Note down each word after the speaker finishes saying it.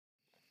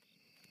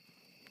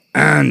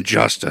And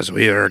just as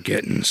we were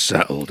getting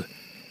settled,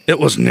 it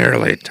was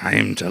nearly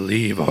time to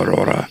leave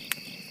Aurora.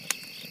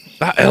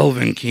 That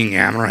elven King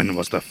Amarin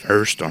was the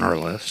first on our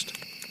list.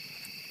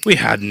 We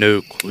had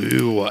no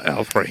clue what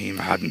Elfrahim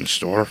had in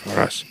store for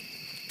us,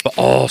 but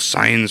all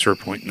signs were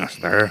pointing us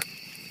there.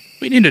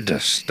 We needed to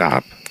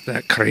stop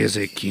that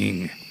crazy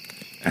king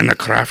and the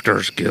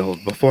Crafters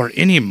Guild before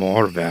any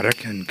more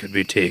Verican could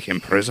be taken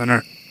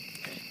prisoner.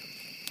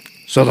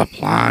 So the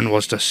plan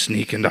was to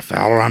sneak into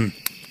Falran,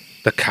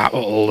 the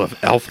capital of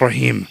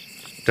Elfrahim,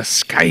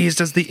 disguised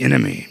as the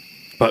enemy.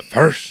 But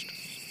first,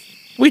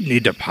 we'd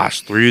need to pass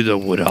through the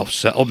Wood Elf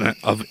settlement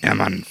of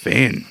Eman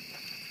Fane.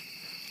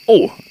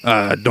 Oh,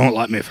 don't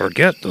let me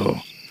forget,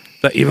 though,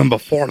 that even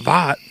before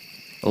that,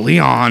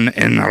 Leon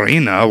and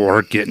Rena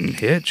were getting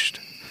hitched.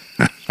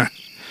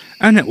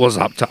 And it was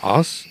up to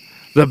us,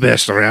 the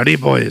best rowdy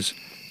boys,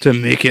 to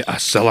make it a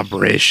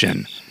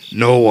celebration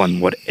no one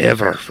would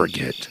ever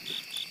forget.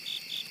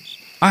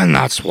 And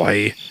that's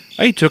why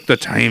I took the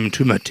time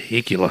to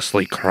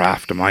meticulously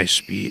craft my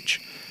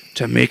speech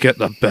to make it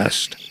the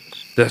best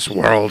this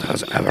world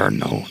has ever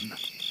known.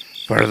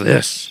 For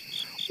this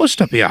was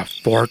to be a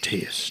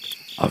foretaste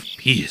of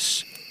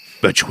peace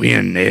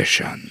between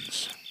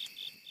nations.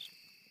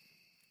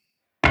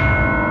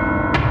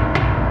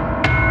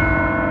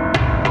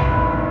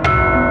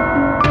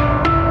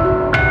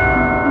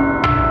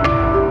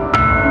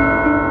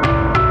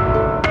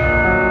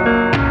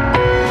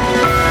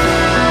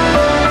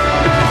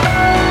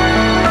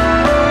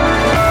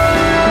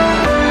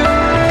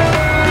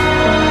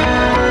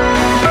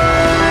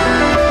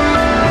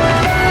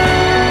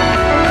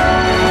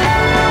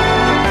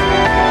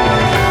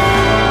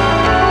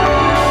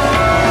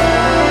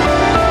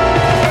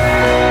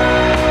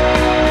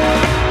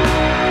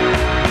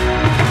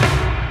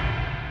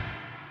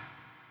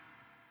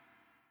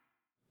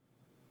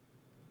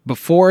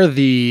 Before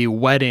the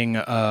wedding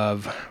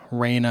of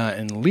Reyna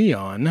and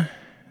Leon,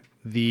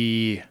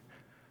 the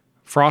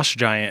frost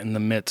giant in the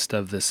midst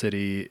of the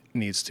city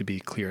needs to be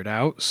cleared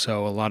out.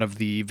 So a lot of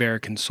the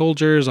Verican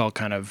soldiers all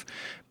kind of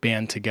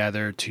band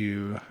together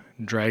to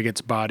drag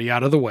its body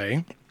out of the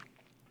way.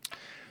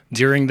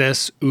 During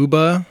this,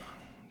 Uba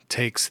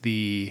takes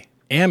the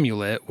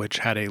amulet, which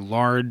had a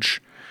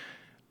large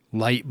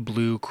light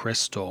blue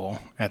crystal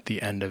at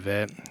the end of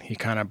it. He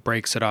kind of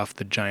breaks it off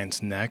the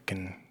giant's neck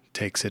and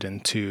takes it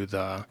into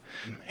the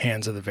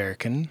hands of the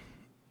Verican.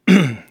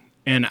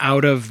 And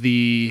out of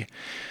the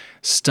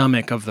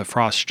stomach of the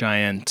frost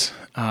giant,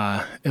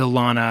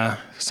 Ilana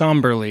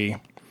somberly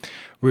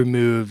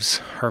removes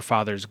her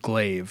father's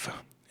glaive,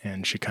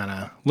 and she kind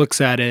of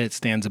looks at it. It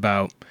stands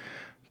about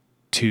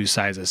 2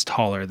 sizes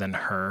taller than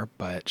her,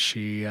 but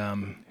she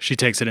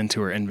takes it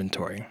into her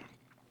inventory.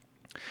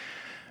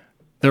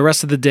 The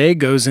rest of the day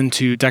goes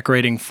into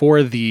decorating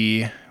for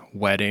the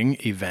wedding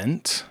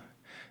event.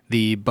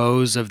 The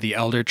boughs of the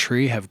elder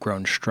tree have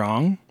grown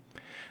strong.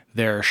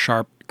 Their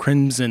sharp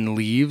crimson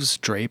leaves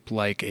drape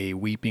like a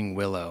weeping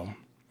willow.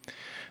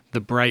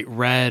 The bright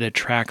red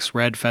attracts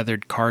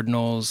red-feathered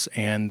cardinals,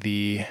 and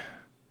the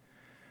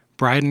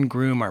bride and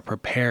groom are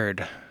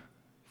prepared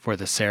for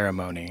the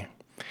ceremony.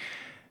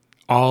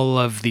 All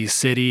of the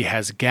city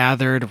has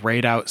gathered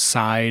right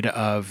outside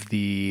of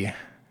the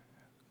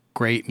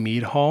Great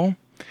Mead Hall,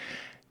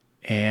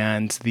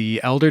 and the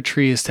elder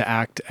tree is to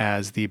act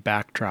as the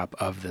backdrop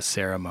of the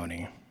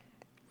ceremony.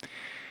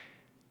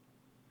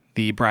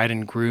 The bride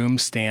and groom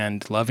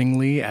stand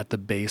lovingly at the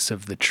base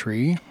of the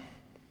tree,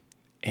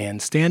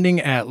 and standing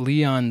at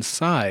Leon's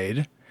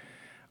side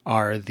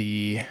are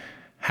the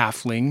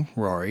halfling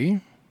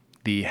Rory,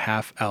 the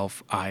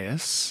half-elf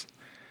Ias,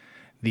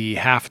 the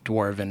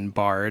half-dwarven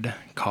bard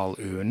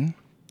Kal-Un,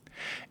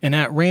 and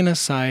at Reyna's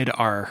side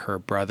are her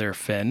brother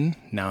Finn,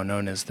 now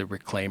known as the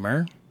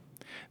Reclaimer,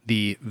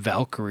 the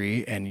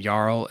Valkyrie and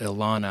Jarl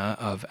Ilana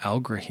of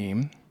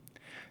Algrahim.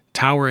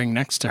 Towering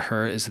next to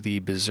her is the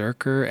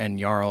Berserker and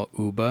Jarl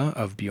Uba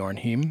of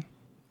Bjornheim.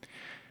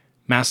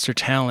 Master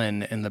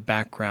Talon in the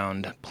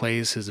background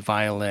plays his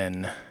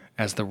violin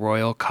as the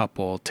royal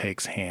couple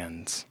takes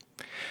hands.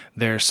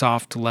 Their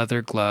soft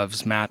leather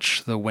gloves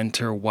match the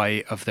winter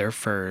white of their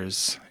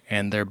furs,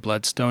 and their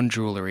bloodstone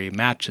jewelry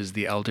matches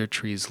the elder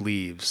tree's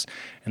leaves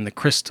and the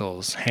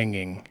crystals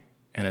hanging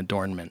in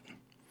adornment.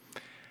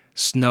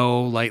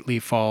 Snow lightly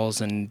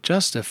falls, and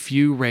just a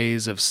few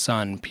rays of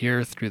sun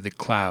peer through the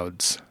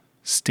clouds.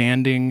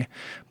 Standing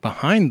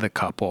behind the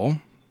couple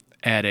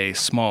at a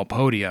small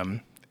podium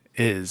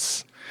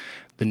is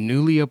the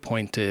newly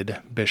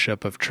appointed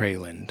Bishop of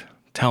Treyland,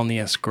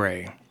 Telnius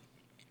Grey.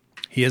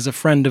 He is a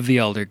friend of the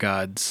Elder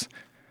Gods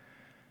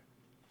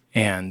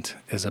and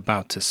is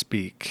about to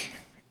speak.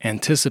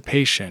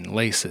 Anticipation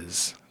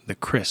laces the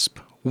crisp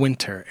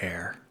winter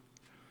air.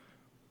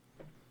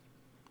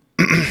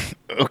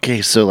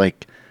 Okay, so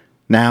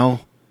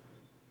now,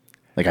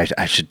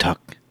 I should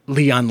talk.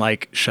 Leon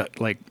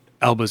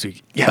elbows you.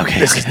 Yeah, okay.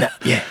 This is now.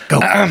 Yeah, go.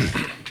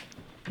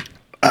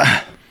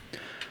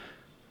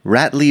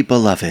 Ratly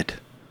beloved.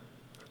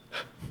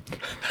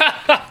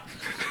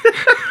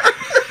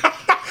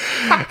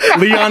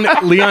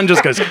 Leon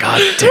just goes,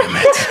 God damn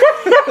it.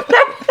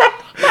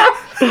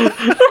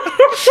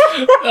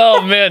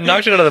 Oh man,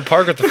 knocked it out of the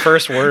park with the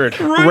first word.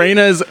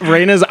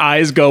 Raina's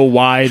eyes go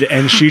wide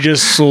and she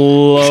just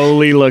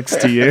slowly looks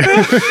to you.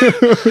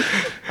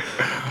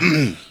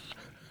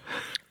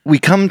 We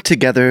come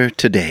together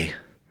today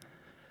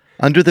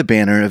under the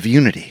banner of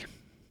unity.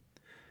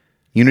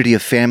 Unity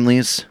of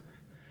families,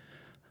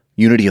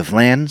 unity of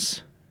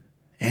lands,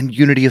 and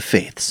unity of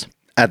faiths.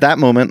 At that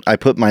moment, I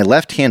put my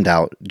left hand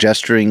out,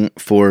 gesturing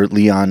for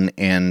Leon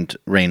and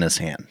Raina's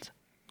hand.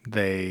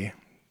 They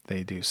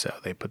do so.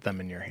 They put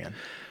them in your hand.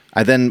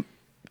 I then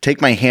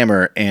take my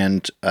hammer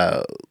and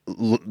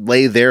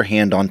lay their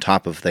hand on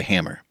top of the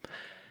hammer,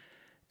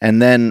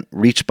 and then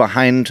reach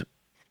behind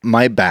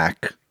my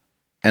back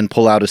and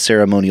pull out a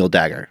ceremonial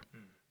dagger.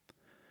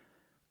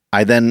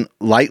 I then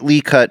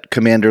lightly cut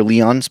Commander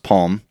Leon's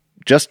palm,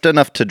 just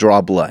enough to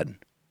draw blood.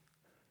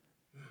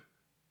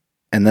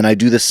 And then I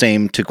do the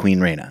same to Queen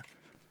Raina.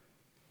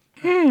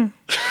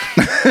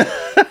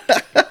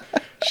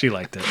 She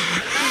liked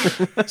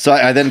it. So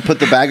I then put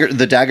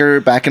the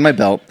dagger back in my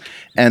belt,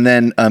 and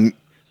then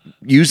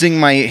using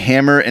my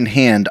hammer and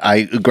hand,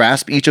 I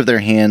grasp each of their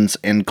hands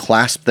and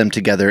clasp them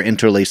together,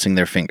 interlacing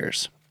their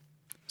fingers,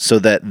 so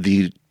that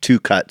the two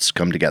cuts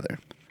come together.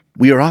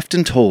 We are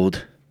often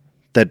told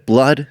that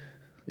blood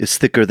is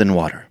thicker than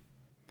water.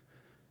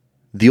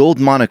 The old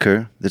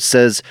moniker that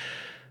says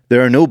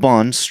there are no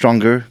bonds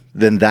stronger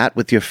than that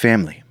with your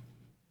family.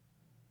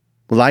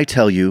 Well, I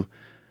tell you,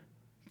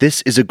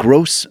 this is a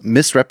gross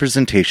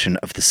misrepresentation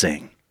of the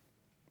saying.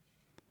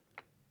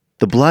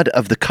 The blood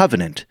of the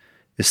covenant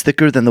is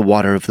thicker than the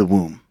water of the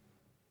womb.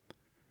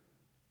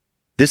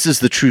 This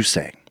is the true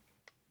saying.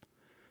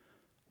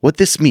 What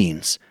this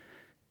means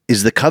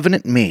is the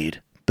covenant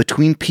made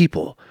between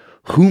people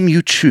whom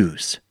you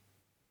choose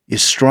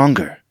is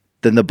stronger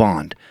than the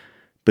bond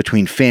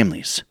between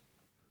families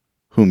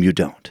whom you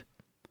don't.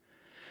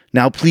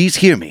 Now, please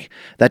hear me.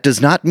 That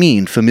does not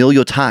mean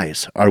familial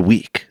ties are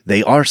weak.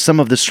 They are some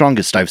of the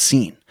strongest I've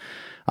seen.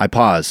 I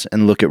pause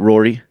and look at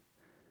Rory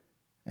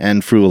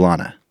and Fru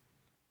Alana.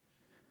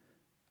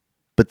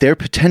 But their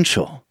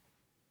potential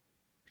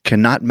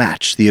cannot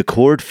match the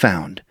accord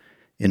found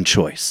in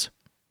choice.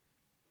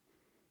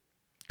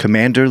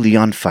 Commander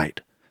Leon Fight,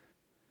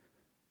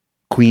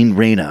 Queen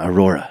Raina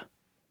Aurora.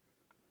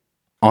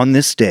 On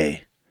this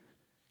day,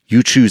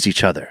 you choose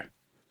each other.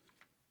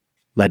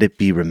 Let it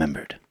be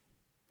remembered.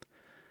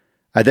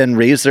 I then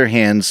raise their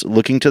hands,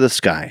 looking to the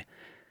sky.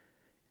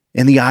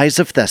 In the eyes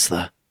of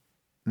Thesla,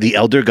 the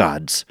elder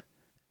gods,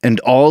 and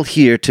all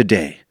here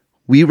today,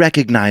 we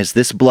recognize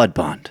this blood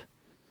bond.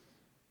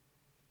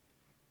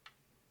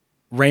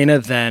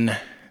 Raina then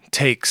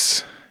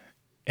takes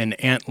an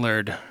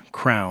antlered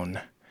crown,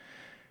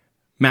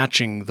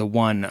 matching the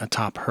one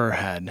atop her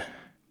head.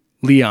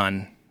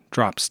 Leon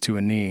drops to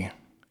a knee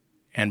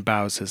and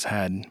bows his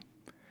head.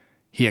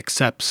 He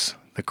accepts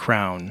the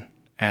crown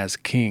as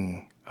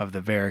king of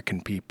the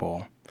Verican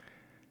people,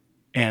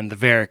 and the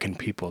Verican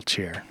people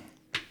cheer.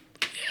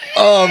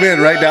 Oh man,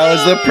 right now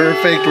is the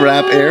perfect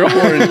rap air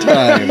horn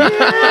time.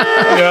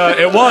 Yeah,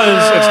 it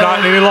was. It's not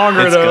any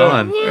longer, It's though.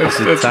 gone.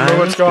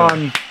 It's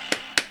gone.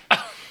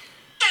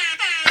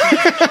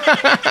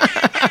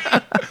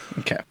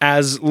 Okay.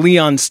 As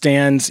Leon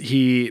stands,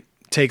 he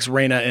takes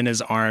Raina in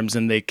his arms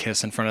and they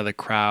kiss in front of the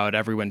crowd.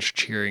 Everyone's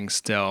cheering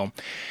still.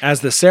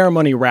 As the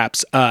ceremony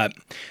wraps up,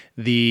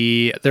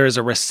 there is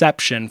a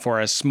reception for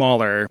a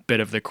smaller bit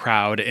of the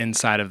crowd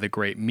inside of the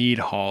great mead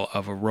hall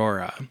of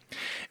Aurora.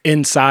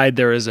 Inside,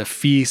 there is a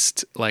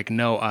feast like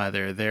no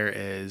other. There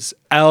is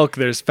elk,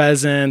 there's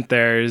pheasant,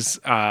 there's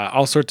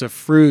all sorts of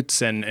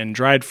fruits and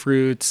dried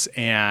fruits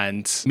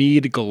and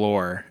mead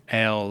galore,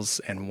 ales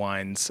and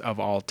wines of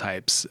all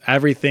types.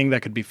 Everything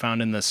that could be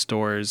found in the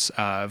stores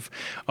of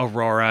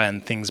Aurora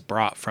and things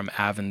brought from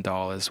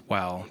Avondale as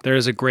well. There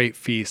is a great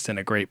feast and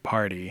a great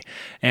party.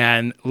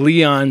 And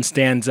Leon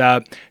stands up.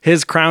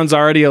 His crown's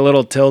already a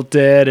little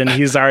tilted and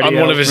he's already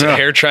On one of his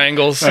hair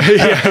triangles.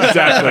 Yeah,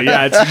 exactly.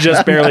 Yeah, it's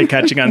just barely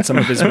catching on some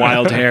of his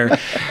wild hair.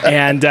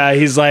 And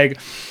he's like,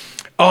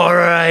 all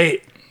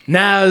right,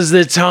 now's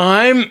the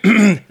time.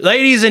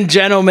 Ladies and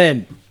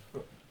gentlemen.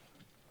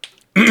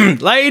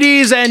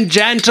 Ladies and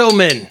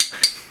gentlemen.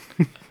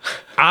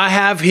 I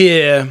have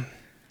here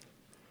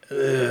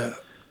the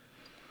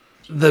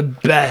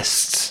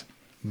best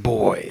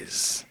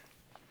boys.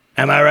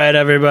 Am I right,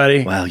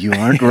 everybody? Well, you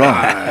aren't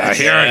wrong.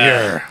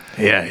 Here.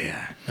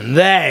 Yeah. And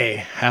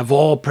they have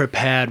all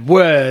prepared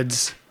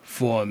words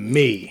for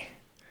me.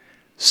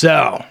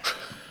 So,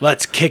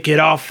 let's kick it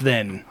off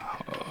then.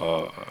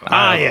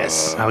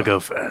 Yes. I'll go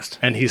first.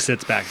 And he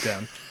sits back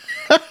down.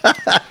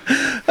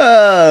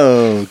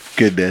 Oh,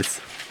 goodness.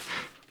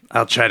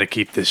 I'll try to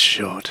keep this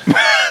short.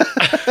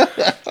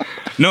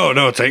 No,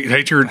 take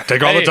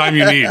all the time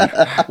you need.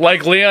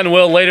 Like Leon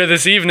will later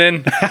this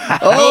evening. He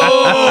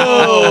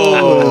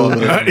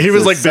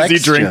was like It's a busy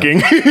sex joke.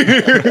 drinking.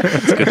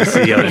 It's good to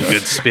see you in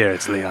good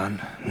spirits, Leon.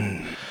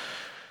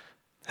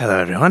 Hello,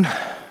 everyone.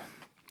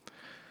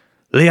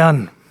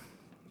 Leon,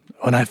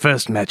 When I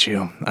first met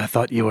you, I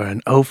thought you were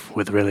an oaf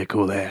with really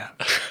cool hair.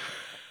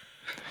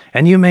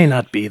 And you may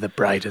not be the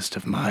brightest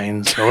of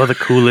minds or the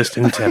coolest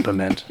in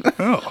temperament.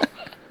 Oh.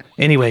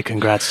 Anyway,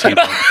 congrats to you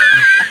both.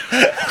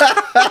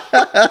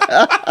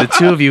 The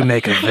two of you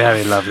make a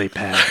very lovely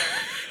pair.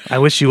 I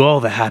wish you all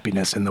the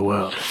happiness in the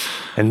world,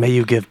 and may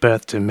you give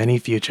birth to many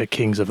future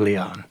kings of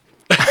Leon.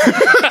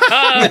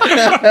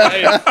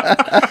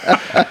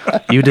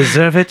 You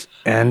deserve it,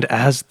 and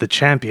as the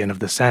champion of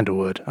the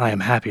Sandalwood, I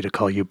am happy to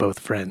call you both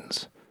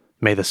friends.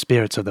 May the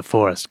spirits of the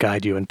forest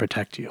guide you and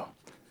protect you.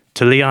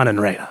 To Leon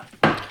and Rhea.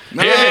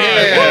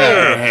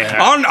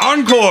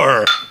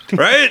 Encore,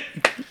 right?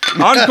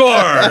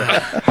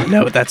 Encore.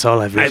 No, that's all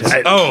I've written.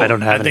 I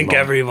don't have I think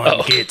any more.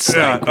 everyone gets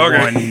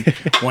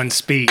one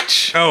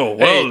speech. Oh,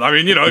 well, I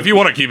mean, if you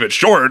want to keep it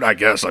short, I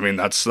guess. I mean,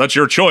 that's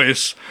your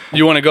choice.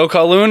 You want to go,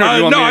 Kowloon, or do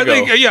you want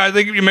me to go? I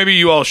think maybe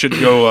you all should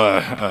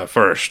go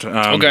first.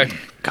 Okay.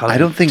 Colin, I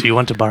don't think- Do you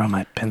want to borrow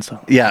my pencil?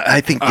 Yeah,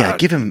 I think,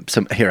 give him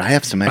some. Here, I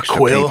have some extra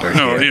quill? paper.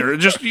 No, here. here,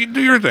 just you do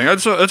your thing.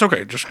 That's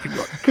okay. Just keep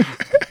going.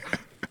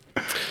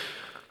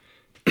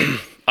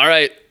 All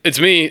right, it's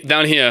me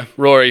down here,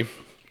 Rory.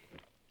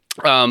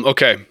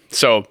 Okay,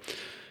 so,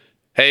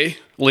 hey,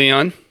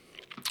 Leon,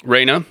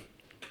 Reyna.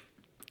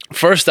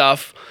 First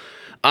off,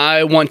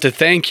 I want to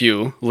thank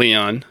you,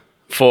 Leon,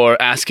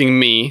 for asking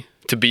me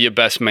to be your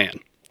best man.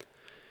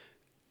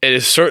 It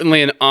is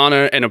certainly an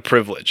honor and a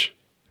privilege.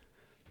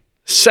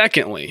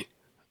 Secondly,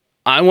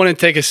 I want to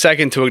take a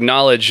second to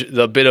acknowledge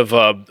the bit of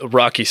a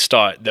rocky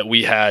start that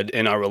we had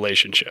in our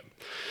relationship.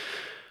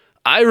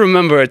 I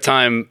remember a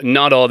time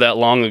not all that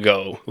long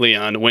ago,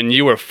 Leon, when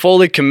you were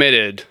fully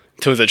committed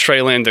to the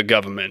Treylander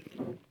government.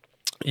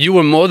 You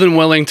were more than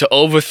willing to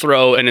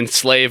overthrow and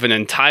enslave an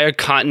entire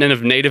continent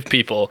of native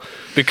people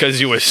because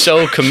you were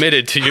so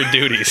committed to your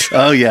duties.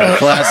 Oh yeah,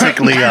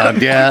 classic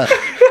Leon. Yeah,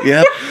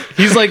 yep.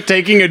 He's like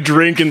taking a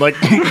drink and like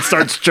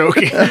starts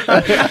choking.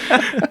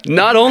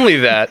 Not only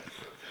that,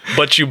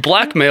 but you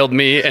blackmailed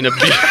me and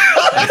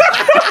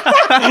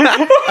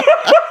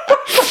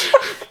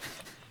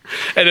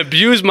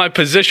abused my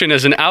position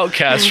as an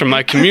outcast from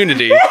my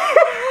community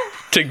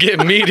to get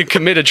me to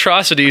commit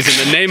atrocities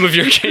in the name of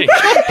your king.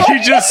 He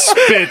just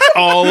spits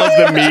all of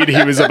the mead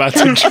he was about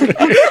to drink.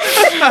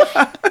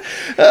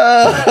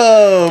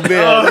 Oh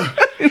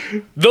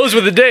man. Those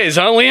were the days,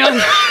 huh, Leon?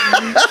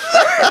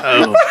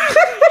 Oh,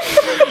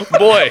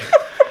 Boy,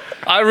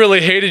 I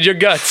really hated your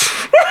guts.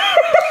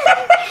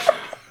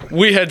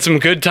 We had some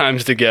good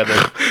times together.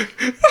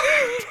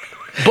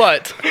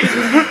 But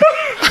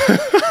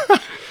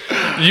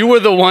you were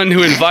the one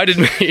who invited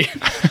me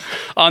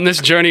on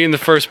this journey in the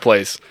first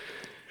place.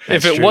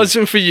 If it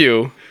wasn't for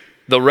you,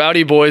 the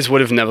Rowdy Boys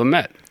would have never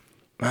met.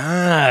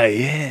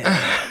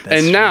 yeah.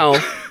 And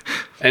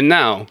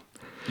now,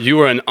 you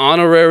are an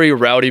honorary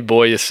Rowdy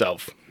Boy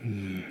yourself.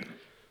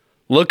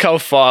 Look how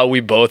far we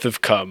both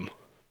have come.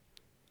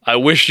 I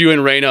wish you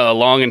and Reyna a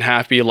long and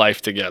happy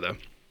life together.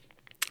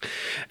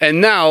 And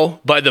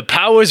now, by the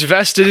powers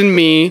vested in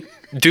me,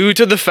 due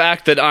to the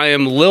fact that I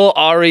am Lil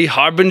Ari,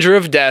 Harbinger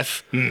of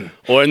Death,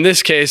 or in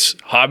this case,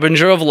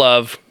 Harbinger of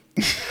Love,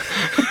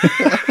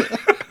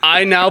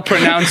 I now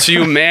pronounce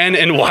you man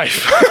and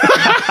wife.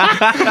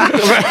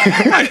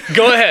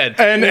 Go ahead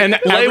and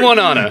lay one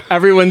on her.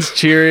 Everyone's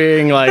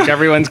cheering, like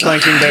everyone's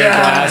clanking their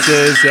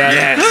glasses. Yeah.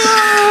 Yes.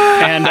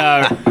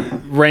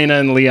 And Reyna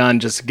and Leon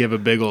just give a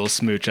big ol'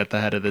 smooch at the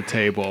head of the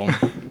table.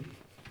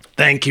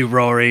 Thank you,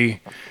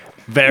 Rory.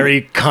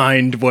 Very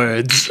kind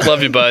words.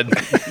 Love you, bud.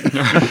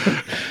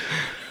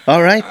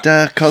 All right,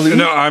 Kowloon.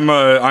 No,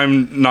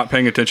 I'm not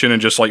paying attention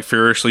and just like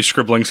furiously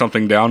scribbling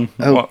something down.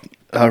 Oh, Well,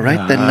 all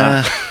right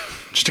then.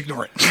 just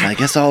ignore it. I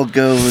guess I'll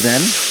go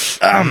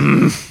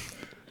then.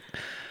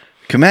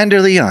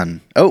 Commander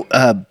Leon. Oh,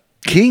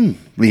 King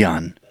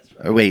Leon.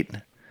 Wait,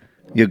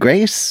 Your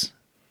Grace.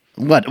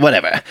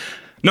 Whatever.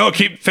 No,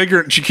 keep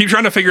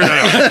trying to figure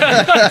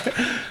that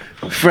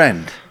out.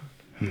 Friend.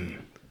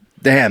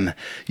 Damn,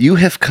 you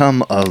have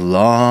come a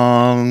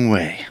long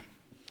way.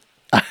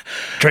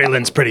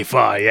 Treyland's pretty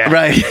far, yeah.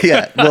 Right?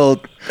 Yeah.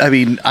 Well, I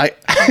mean, I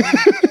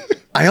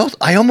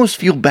almost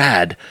feel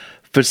bad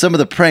for some of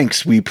the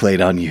pranks we played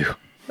on you,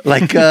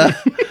 like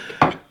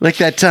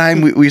that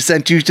time we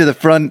sent you to the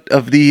front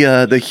of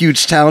the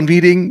huge town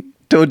meeting,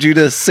 told you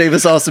to save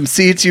us all some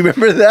seats. You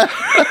remember that?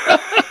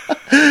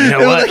 You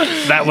know what?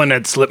 That one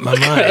had slipped my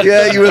mind.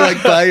 Yeah, you were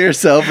like by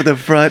yourself at the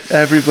front.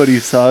 Everybody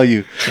saw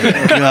you.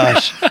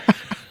 Gosh.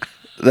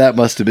 That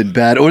must have been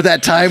bad. Or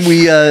that time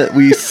we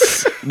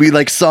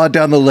like sawed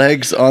down the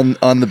legs on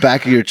the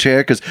back of your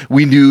chair because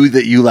we knew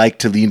that you like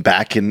to lean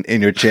back in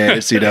your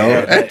chairs, you know.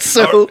 And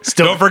so,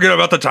 Don't forget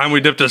about the time we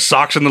dipped his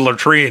socks in the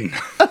latrine.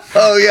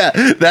 oh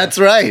yeah, that's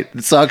right.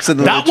 The socks in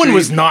the That one latrine.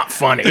 was not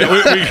funny.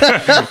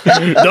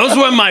 Those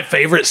were my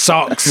favorite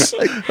socks.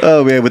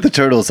 Oh man, with the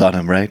turtles on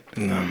them, right?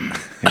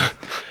 Yeah.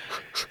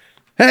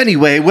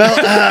 Anyway, well,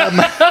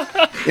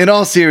 in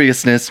all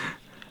seriousness,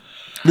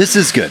 this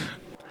is good.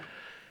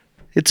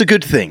 It's a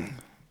good thing.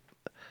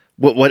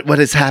 What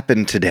has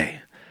happened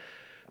today?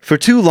 For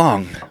too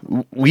long,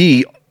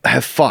 we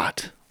have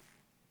fought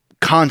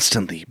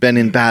constantly been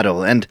in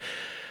battle, and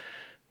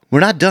we're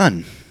not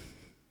done.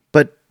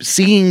 But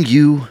seeing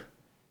you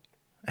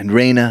and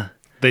Reyna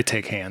They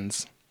take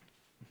hands.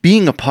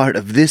 being a part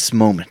of this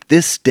moment,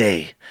 this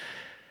day,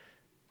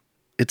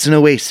 it's an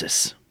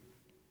oasis.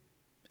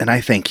 And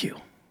I thank you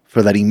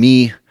for letting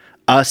me,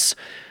 us,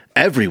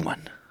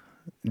 everyone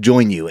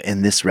join you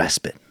in this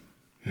respite.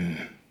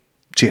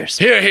 Cheers.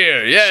 Here,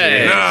 here,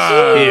 yay.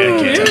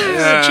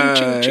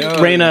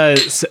 Reyna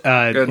leans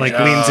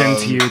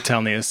into you,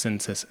 Telnius,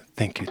 and says,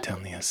 "Thank you,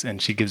 Telnius,"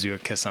 and she gives you a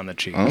kiss on the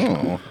cheek.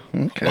 Oh,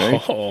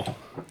 okay. Oh.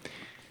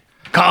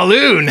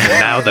 Kaloon,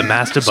 Now the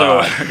master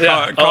bar.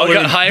 Yeah. We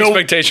got high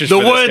expectations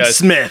the for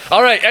this, guys. wordsmith.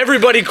 All right,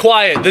 everybody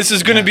quiet. This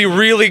is going to be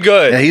really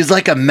good. Yeah, he's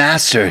like a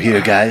master here,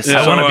 guys.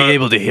 I want to be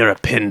able to hear a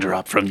pin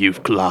drop from you,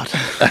 Glot.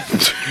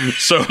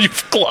 So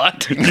You've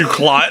clot. you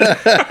clot.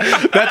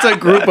 That's a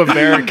group of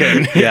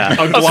American. Yeah.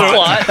 A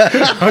glot.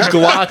 A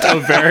glot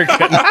of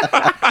American.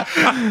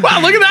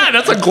 Wow, look at that.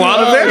 That's a glot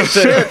of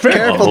American.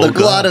 Careful, Oh, the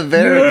glot of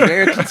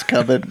Veritas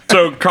coming.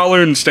 So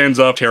Kaloon stands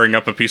up, tearing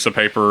up a piece of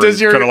paper, Does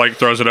and your- kind of like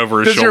throws it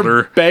over his Does shoulder.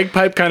 your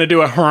bagpipe kind of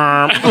do a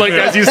like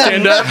as you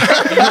stand up?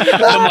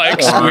 The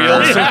mic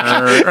squeals.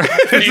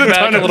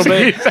 Feedback a little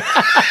bit.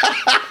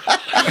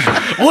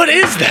 What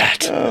is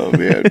that? Oh,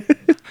 man.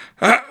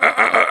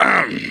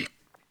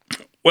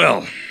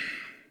 Well,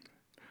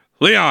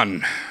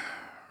 Leon,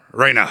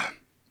 Reyna,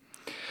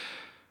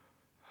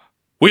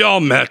 we all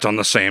met on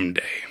the same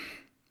day.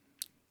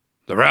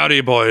 The Rowdy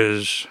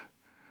Boys,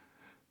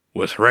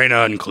 with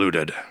Reyna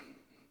included,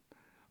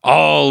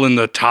 all in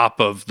the top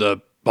of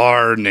the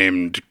bar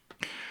named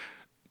the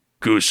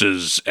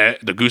Goose's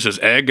Egg?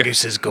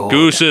 Goose's Gourd.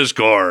 Goose's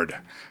Gourd,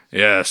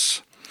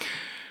 yes.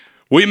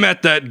 We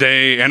met that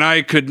day, and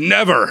I could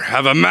never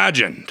have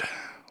imagined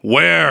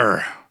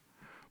where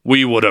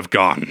we would have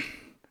gone.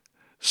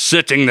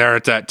 Sitting there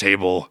at that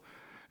table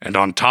and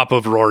on top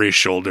of Rory's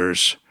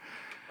shoulders.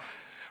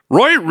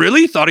 Roy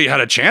really thought he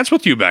had a chance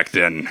with you back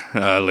then,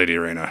 Lady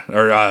Reyna,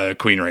 or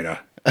Queen Reyna,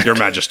 Your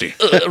Majesty.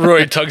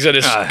 Roy tugs at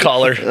his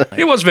collar.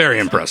 It was very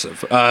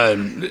impressive.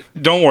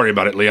 Don't worry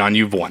about it, Leon,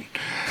 you've won.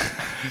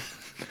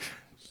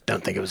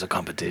 Don't think it was a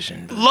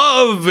competition.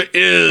 Love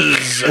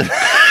is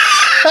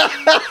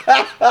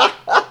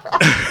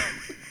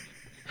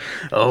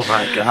Oh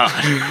my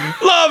god.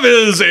 love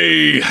is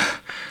a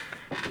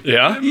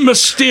Yeah?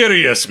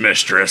 mysterious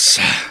mistress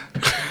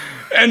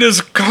and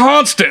is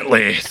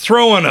constantly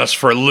throwing us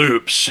for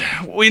loops.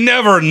 We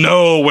never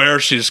know where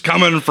she's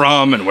coming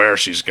from and where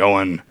she's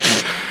going.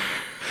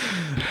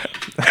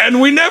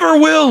 And we never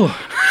will,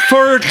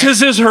 for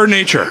 'tis is her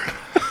nature.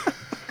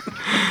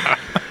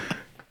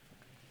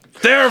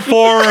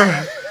 Therefore,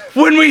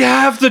 when we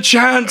have the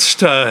chance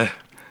to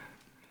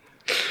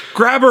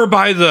grab her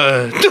by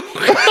the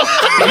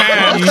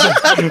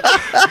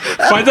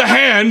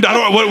hand, I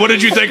don't. What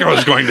did you think I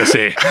was going to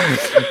say?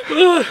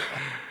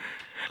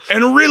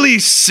 And really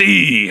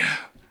see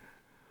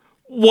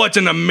what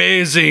an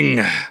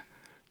amazing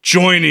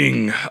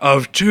joining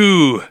of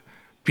two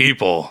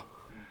people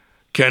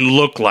can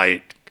look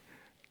like.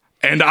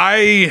 And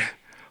I,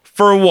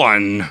 for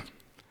one,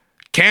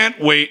 can't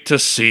wait to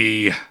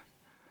see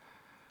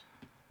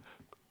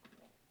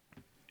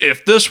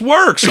if this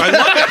works. I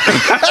love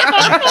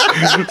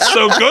it.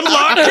 So good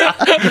luck.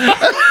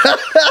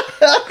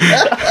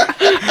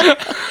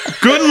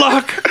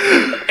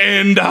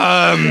 And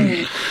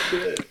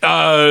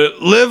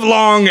live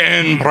long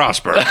and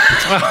prosper.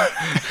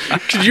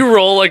 Could you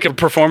roll like a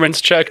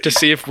performance check to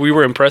see if we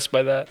were impressed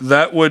by that?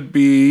 That would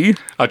be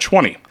a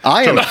 20.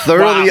 I am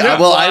thoroughly.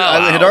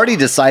 I had already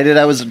decided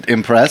I was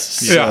impressed.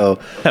 So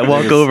I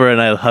walk over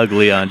and I hug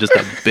Leon, just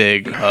a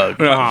big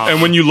hug.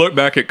 And when you look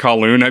back at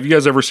Kaloon, have you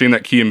guys ever seen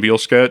that Key and Peele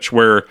sketch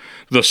where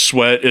the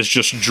sweat is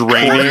just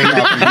draining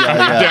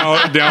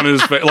down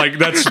his face? Like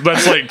that's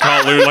like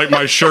Kaloon. Like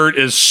my shirt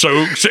is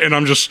soaked, and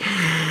I'm just.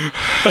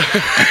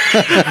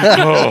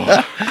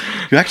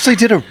 you actually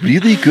did a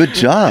really good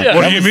job.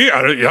 What do you mean?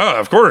 Yeah,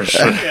 of course.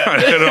 I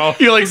did it all.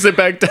 You like sit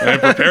back down. I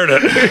prepared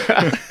it.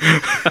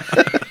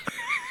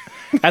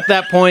 At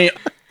that point,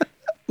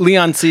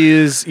 Leon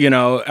sees,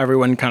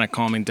 everyone kind of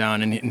calming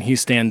down, and he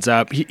stands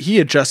up. He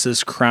adjusts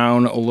his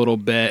crown a little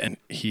bit, and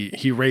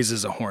he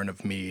raises a horn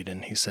of mead,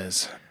 and he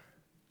says,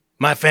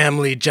 "My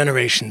family,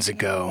 generations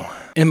ago,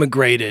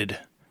 immigrated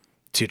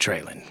to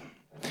Treyland.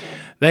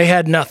 They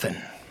had nothing,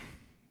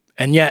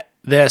 and yet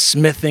their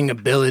smithing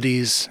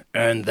abilities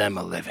earned them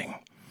a living.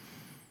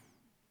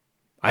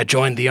 I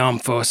joined the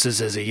armed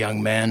forces as a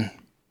young man,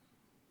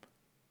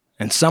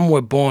 and some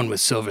were born with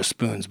silver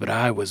spoons, but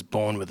I was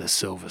born with a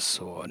silver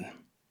sword.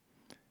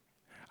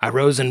 I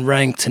rose in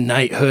rank to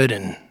knighthood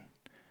and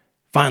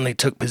finally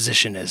took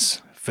position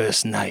as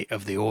first knight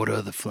of the Order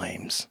of the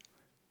Flames.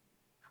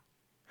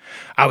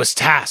 I was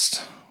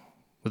tasked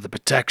with the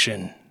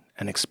protection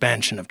and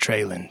expansion of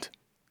Treyland,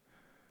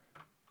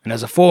 and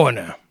as a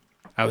foreigner,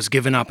 I was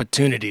given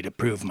opportunity to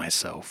prove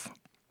myself.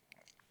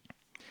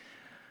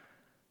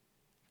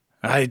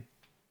 I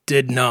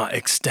did not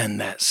extend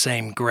that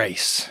same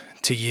grace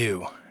to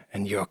you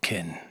and your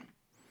kin.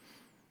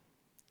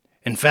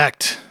 In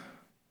fact,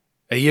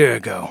 a year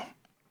ago,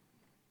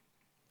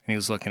 he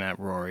was looking at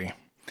Rory,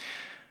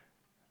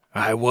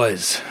 I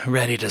was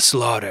ready to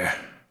slaughter,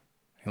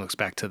 he looks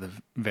back to the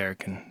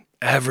Verican,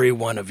 every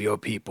one of your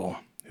people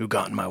who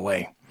got in my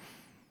way.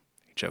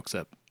 He chokes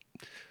up.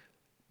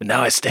 But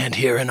now I stand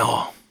here in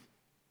awe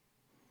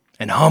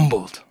and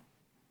humbled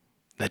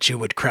that you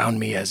would crown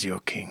me as your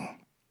king.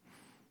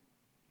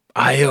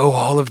 I owe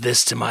all of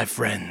this to my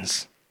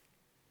friends,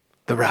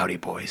 the Rowdy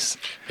Boys.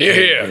 Hear,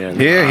 hear.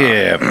 Here,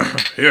 here.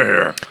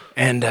 Here.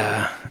 And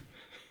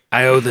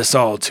I owe this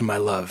all to my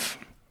love,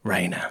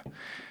 Reyna,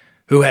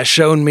 who has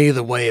shown me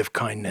the way of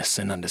kindness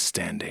and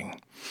understanding.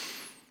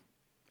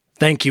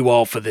 Thank you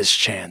all for this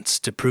chance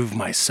to prove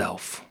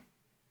myself,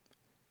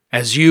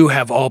 as you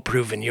have all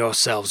proven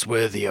yourselves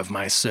worthy of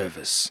my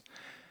service,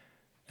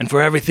 and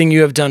for everything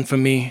you have done for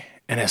me,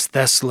 and as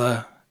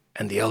Thesla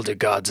and the Elder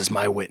Gods as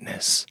my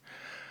witness,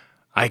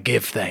 I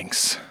give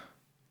thanks.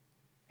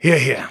 Hear,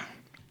 hear.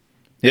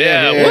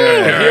 Yeah, woo!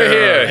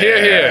 Hear,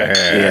 hear.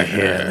 Here,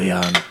 here,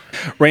 Leon.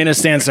 Reyna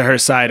stands to her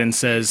side and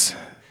says,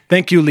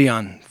 Thank you,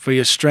 Leon, for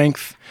your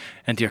strength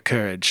and your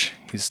courage.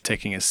 He's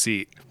taking a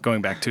seat,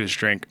 going back to his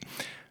drink.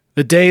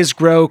 The days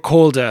grow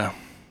colder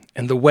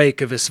in the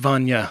wake of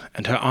Isvanya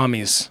and her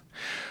armies.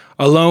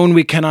 Alone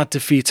we cannot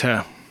defeat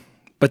her,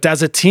 but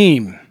as a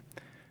team,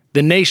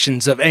 the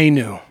nations of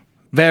Ainu,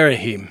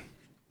 Verahim,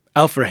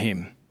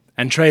 Elfrahim,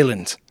 and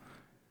Treyland,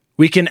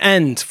 we can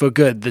end for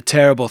good the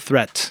terrible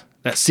threat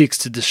that seeks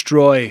to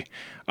destroy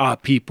our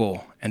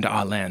people and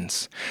our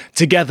lands.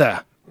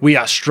 Together, we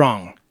are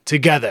strong.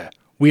 Together,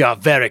 we are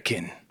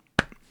Verikin.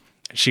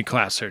 She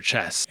clasps her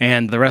chest,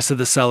 and the rest of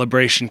the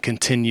celebration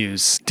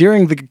continues.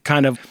 During the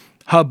kind of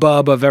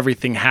hubbub of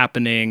everything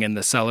happening and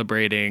the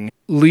celebrating,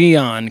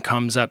 Leon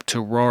comes up to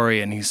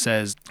Rory and he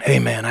says, Hey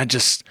man,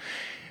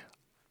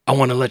 I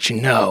want to let you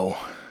know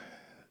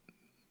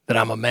that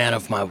I'm a man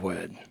of my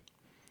word.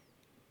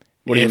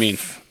 What do you mean?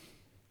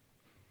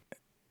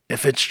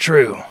 If it's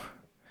true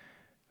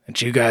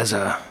that you guys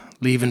are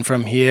leaving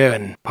from here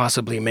and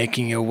possibly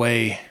making your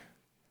way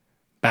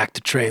back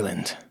to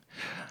Treyland,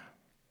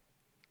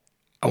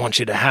 I want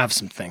you to have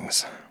some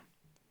things.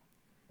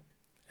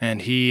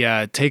 And he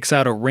takes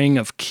out a ring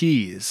of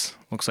keys.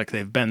 Looks like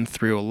they've been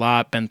through a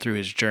lot, been through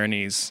his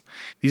journeys.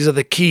 These are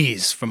the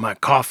keys for my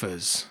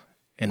coffers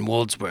in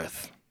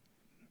Woldsworth.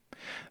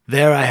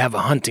 There I have a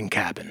hunting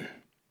cabin.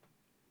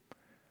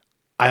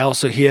 I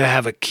also here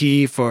have a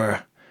key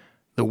for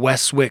the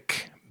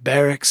Westwick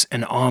Barracks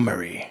and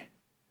Armory.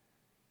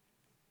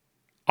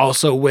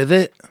 Also with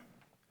it,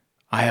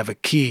 I have a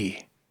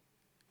key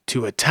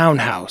to a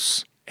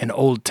townhouse in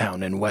Old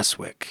Town in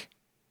Westwick.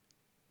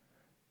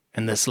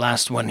 And this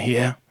last one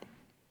here,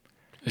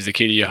 Is the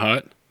key to your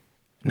heart?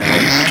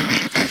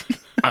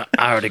 I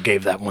already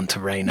gave that one to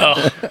Reyna.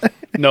 Oh,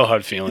 no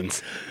hard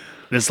feelings.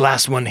 This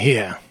last one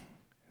here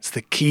is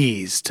the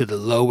keys to the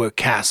lower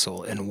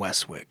castle in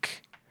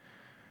Westwick.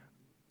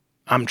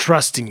 I'm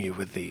trusting you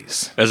with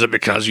these. Is it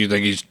because you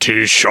think he's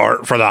too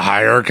short for the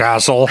higher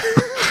castle?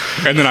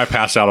 And then I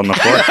pass out on the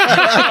floor.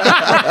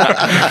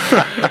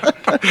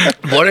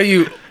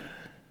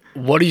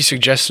 What are you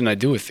suggesting I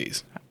do with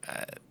these?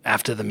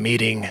 After the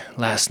meeting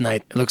last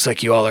night, it looks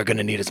like you all are going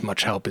to need as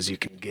much help as you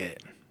can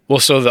get. Well,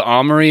 so the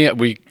armory,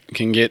 we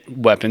can get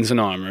weapons and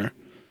armor.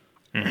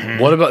 Mm-hmm.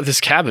 What about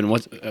this cabin?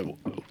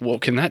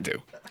 What can that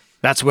do?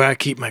 That's where I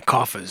keep my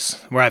coffers,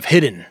 where I've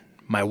hidden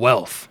my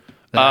wealth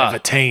that I've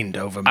attained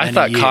over many I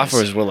thought years.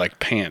 coffers were like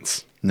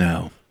pants.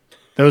 No.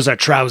 Those are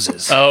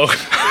trousers. Oh,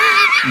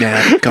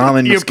 Yeah,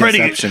 common You're pretty,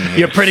 misconception here.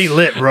 you're pretty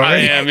lit, Rory. I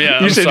am, yeah,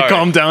 You I'm should sorry.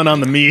 calm down on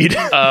the mead.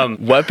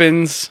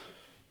 weapons,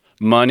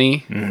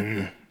 money.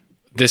 Mm-hmm.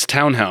 This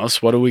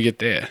townhouse, what do we get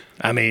there?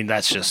 I mean,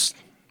 that's just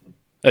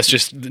That's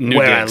just new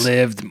where digs. I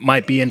lived.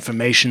 Might be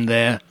information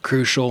there,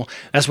 crucial.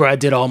 That's where I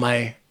did all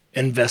my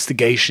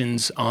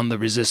investigations on the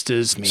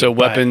resistors. So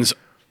weapons,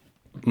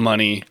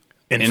 money,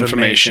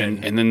 information,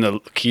 Information. and then the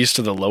keys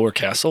to the lower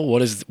castle.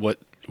 What is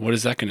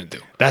that going to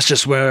do? That's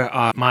just where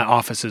my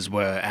offices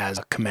were as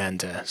a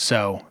commander.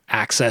 So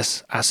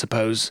access, I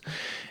suppose.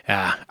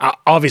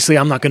 Obviously,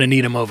 I'm not going to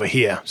need them over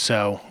here.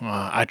 So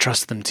I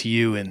trust them to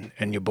you and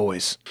your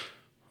boys.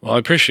 Well, I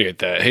appreciate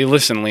that. Hey,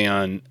 listen,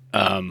 Leon.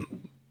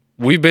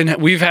 We've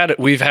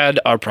had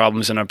our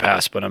problems in our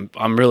past, but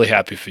I'm really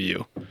happy for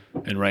you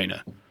and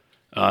Reyna.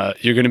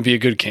 You're going to be a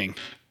good king.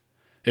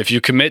 If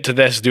you commit to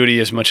this duty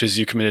as much as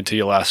you committed to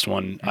your last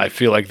one, I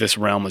feel like this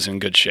realm is in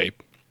good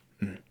shape.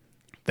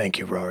 Thank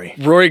you, Rory.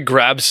 Rory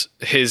grabs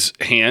his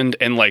hand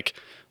and like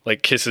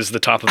kisses the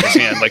top of his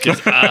hand, like it's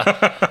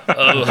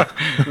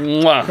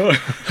mwah.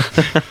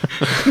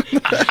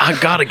 I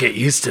gotta get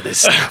used to this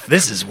stuff.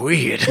 This is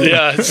weird.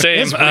 Yeah,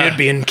 same. It's weird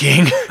being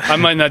king. I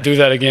might not do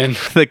that again.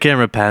 The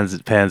camera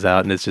pans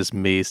out, and it's just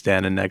me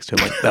standing next to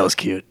him. Like, that was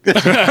cute.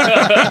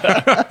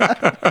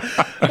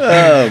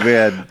 Oh,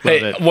 man.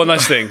 Hey, one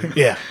last thing.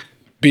 Yeah.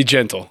 Be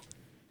gentle.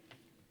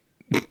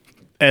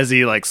 As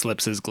he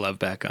slips his glove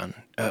back on.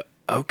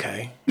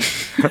 Okay.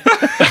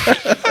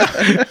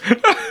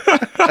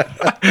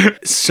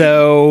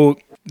 So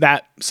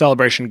that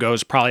celebration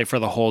goes probably for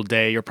the whole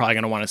day. You're probably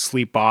going to want to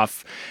sleep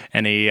off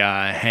any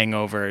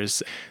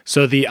hangovers.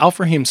 So the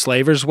Alfrahim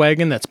Slavers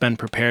wagon that's been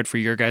prepared for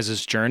your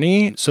guys'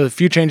 journey. So a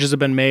few changes have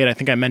been made. I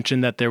think I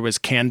mentioned that there was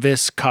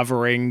canvas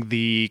covering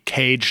the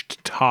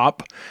caged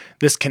top.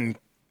 This can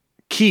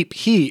keep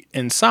heat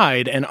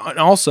inside, and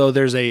also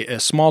there's a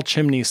small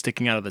chimney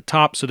sticking out of the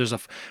top. So there's a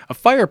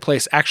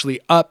fireplace actually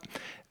up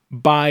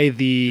by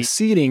the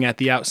seating at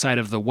the outside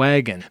of the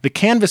wagon. The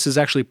canvas is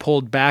actually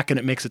pulled back and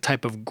it makes a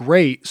type of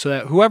grate so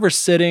that whoever's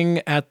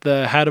sitting at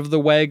the head of the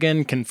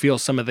wagon can feel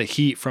some of the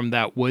heat from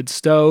that wood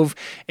stove,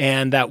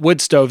 and that wood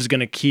stove is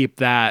going to keep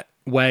that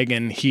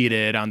wagon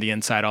heated on the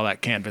inside. All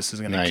that canvas is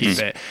going to keep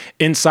it.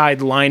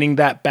 Inside, lining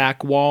that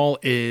back wall,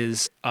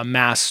 is a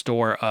mass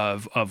store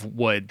of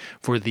wood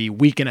for the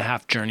week and a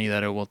half journey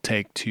that it will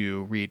take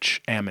to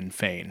reach Ammon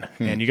Fane.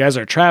 And you guys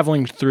are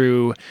traveling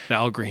through the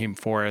Elgrahim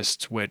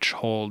Forest, which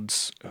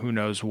holds who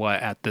knows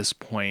what at this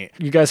point.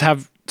 You guys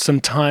have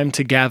some time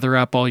to gather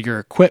up all your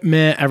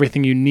equipment,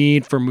 everything you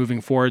need for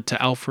moving forward to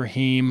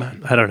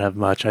Alfrahim. I don't have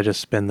much. I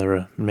just spend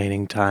the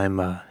remaining time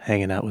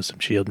hanging out with some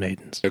shield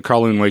maidens.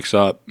 Carloon wakes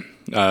up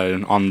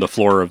on the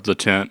floor of the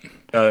tent.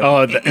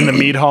 In the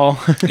mead hall?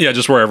 Yeah,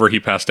 just wherever he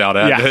passed out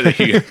at.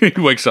 Yeah.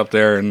 He wakes up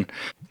there, and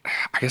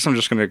I guess I'm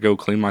just going to go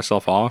clean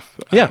myself off.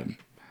 Yeah.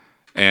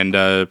 And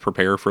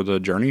prepare for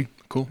the journey.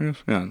 Cool.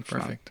 Yeah,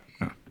 Perfect.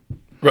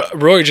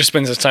 Rory just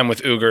spends his time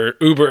with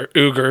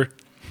Uga.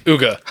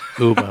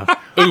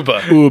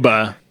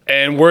 Uba.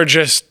 And we're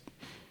just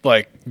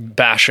like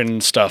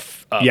bashing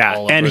stuff up. Yeah,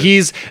 all over and it.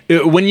 he's,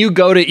 when you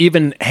go to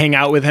even hang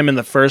out with him in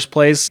the first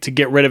place to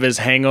get rid of his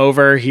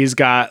hangover, he's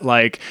got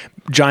like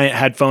giant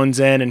headphones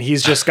in, and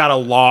he's just got a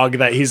log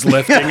that he's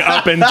lifting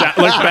up and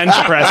like bench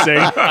pressing.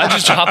 I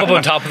just hop up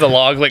on top of the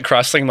log, like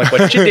crossing, like,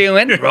 what you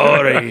doing,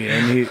 Rory?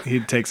 And he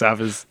takes off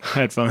his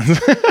headphones.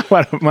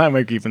 Why am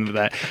I keeping with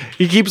that?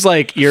 He keeps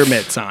like ear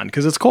mitts on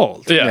because it's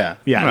cold. Yeah.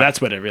 Yeah,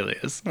 that's what it really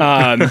is.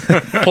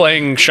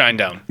 Playing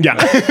Shinedown.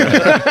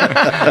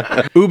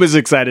 Yeah. Uba's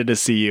excited to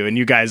see you, and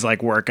you guys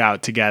like work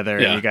out together,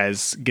 Yeah. and you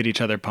guys get each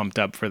other pumped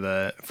up for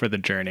the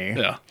journey.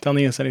 Yeah. Tell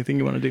me, is anything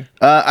you want to do?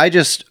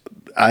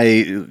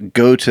 I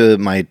go to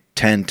my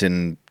tent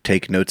and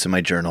take notes in my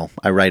journal.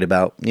 I write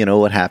about,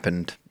 what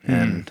happened,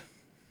 and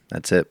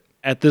that's it.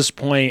 At this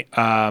point,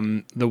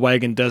 the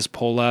wagon does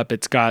pull up.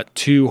 It's got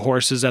 2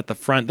 horses at the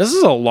front. This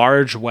is a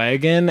large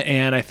wagon,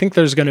 and I think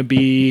there's going to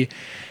be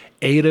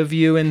 8 of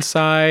you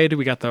inside.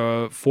 We got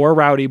the 4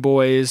 rowdy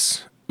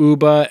boys.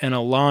 Uba and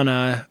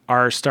Alana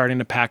are starting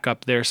to pack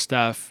up their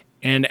stuff.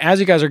 And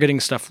as you guys are getting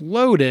stuff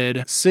loaded,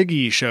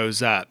 Siggy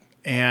shows up.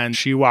 And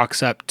she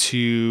walks up to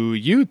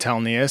you,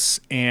 Telnius,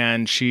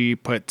 and she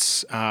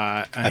puts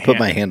I put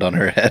my hand on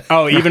her head.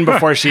 Oh, even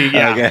before she...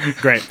 Yeah, Okay.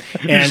 great.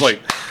 And like,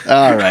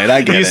 All right,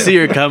 I get You it. see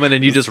her coming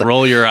and you just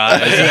roll your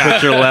eyes and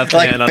put your left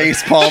like hand on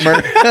face palmer.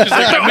 She's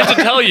like, I meant to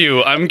tell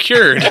you, I'm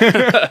cured.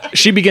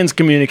 she begins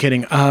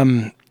communicating.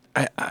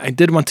 I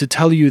did want to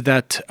tell you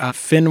that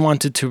Finn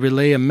wanted to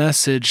relay a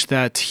message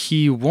that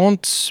he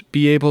won't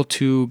be able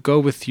to go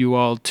with you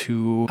all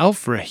to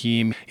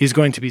Alfrahim. He's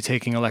going to be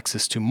taking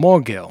Alexis to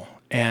Morgil,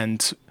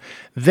 and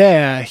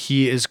there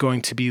he is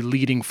going to be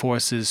leading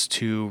forces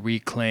to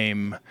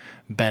reclaim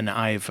Ben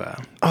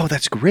Iva. Oh,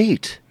 that's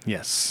great.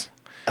 Yes.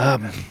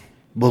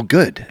 Well,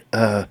 good.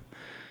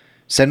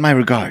 Send my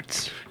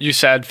regards. You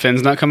sad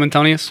Finn's not coming,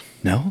 Tonius?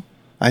 No,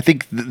 I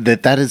think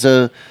that is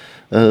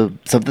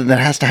something that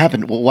has to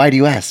happen. Well, why do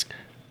you ask?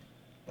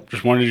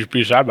 Just wanted you to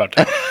be sad about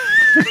that.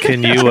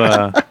 Can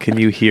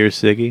you hear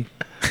Siggy?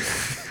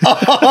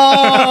 My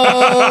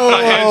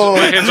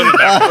hands on the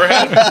back of her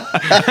head.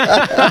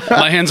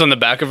 My hands on the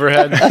back of her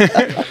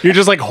head. You're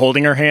just like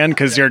holding her hand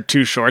because you're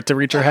too short to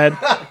reach her head.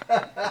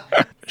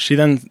 She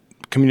then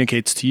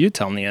communicates to you,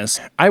 Telnius.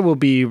 I will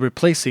be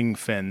replacing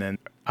Finn, and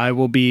I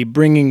will be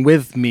bringing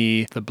with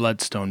me the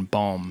Bloodstone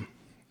Balm.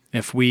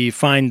 If we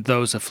find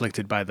those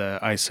afflicted by the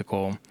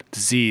icicle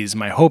disease,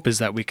 my hope is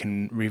that we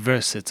can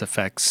reverse its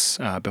effects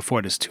before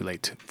it is too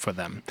late for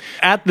them.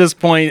 At this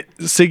point,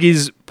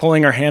 Siggy's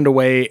pulling her hand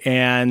away,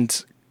 and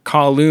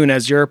Kaloon,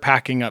 as you're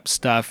packing up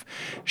stuff,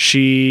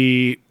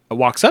 she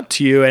walks up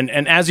to you, and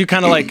as you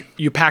kind of like,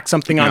 you pack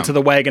something onto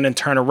the wagon and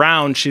turn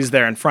around, she's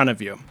there in front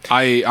of you.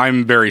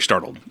 I'm very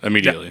startled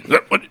immediately. Yeah.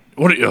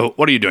 What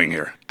are you doing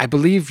here? I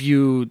believe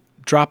you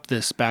dropped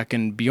this back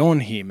in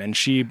Bjornheim, and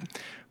she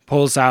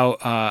pulls out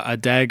a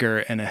dagger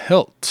and a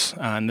hilt.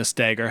 And this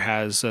dagger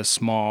has a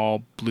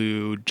small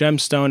blue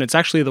gemstone. It's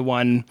actually the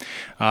one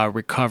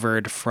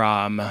recovered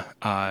from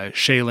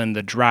Shaylin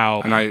the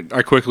Drow. And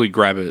I quickly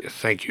grab it.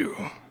 Thank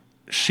you.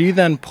 She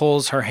then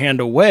pulls her hand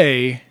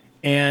away,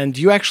 and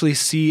you actually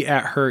see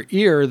at her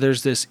ear,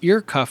 there's this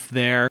ear cuff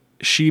there.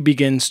 She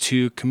begins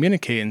to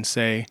communicate and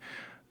say,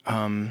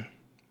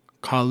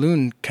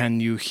 Kaloon, can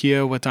you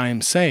hear what I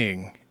am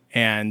saying?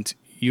 And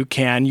you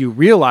can. You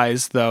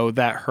realize, though,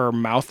 that her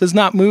mouth is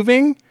not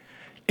moving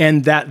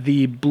and that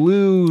the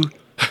blue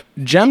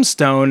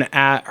gemstone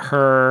at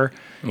her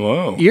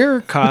Whoa.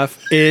 ear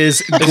cuff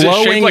is Is it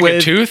glowing shaped like with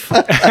a tooth?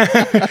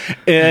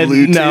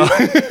 no,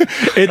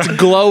 it's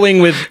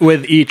glowing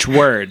with each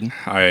word.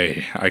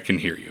 I can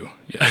hear you.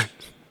 Yes.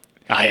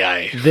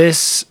 Aye.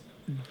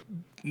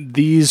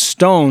 These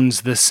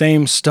stones, the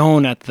same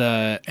stone at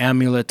the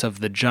amulet of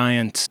the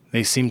giant,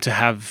 they seem to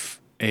have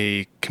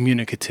a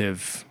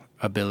communicative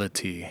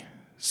ability,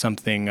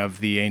 something of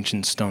the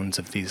ancient stones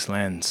of these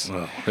lands.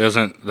 Well,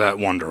 isn't that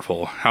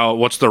wonderful?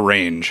 What's the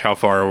range? How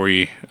far are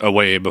we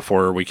away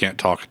before we can't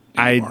talk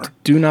anymore? I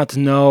do not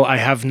know. I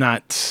have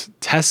not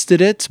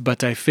tested it,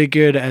 but I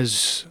figured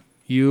as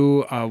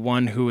you are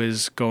one who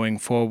is going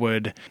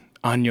forward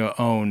on your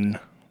own,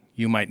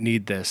 you might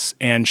need this.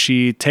 And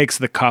she takes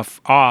the cuff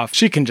off.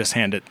 She can just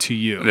hand it to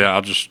you.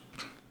 Yeah,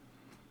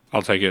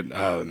 I'll take it.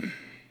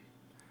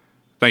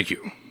 Thank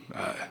you.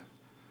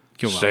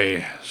 You're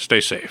welcome.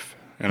 Stay safe.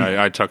 And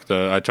I tuck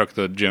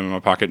the gem in my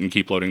pocket and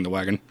keep loading the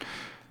wagon.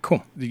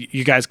 Cool.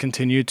 You guys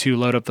continue to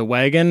load up the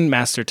wagon.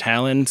 Master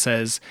Talon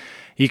says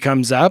he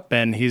comes up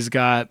and he's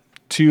got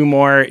 2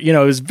 more. It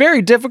was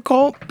very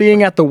difficult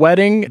being at the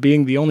wedding,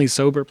 being the only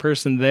sober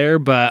person there,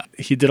 but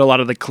he did a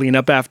lot of the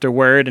cleanup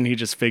afterward and he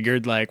just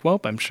figured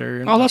I'm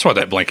sure. Oh, that's why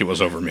that blanket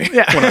was over me.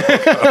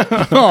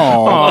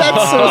 Oh,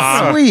 that's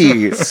so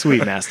sweet.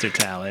 Sweet Master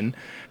Talon.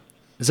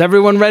 Is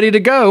everyone ready to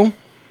go?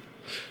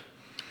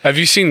 Have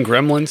you seen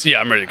Gremlins? Yeah,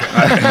 I'm ready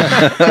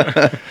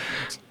to go.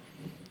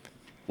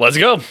 Let's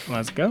go.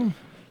 Let's go.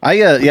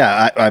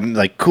 I'm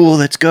like, cool,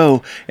 let's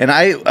go. And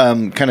I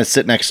kind of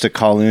sit next to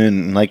Kowloon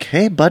and like,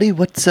 hey, buddy,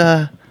 what's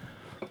up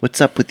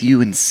with you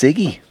and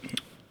Siggy?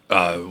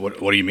 What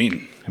do you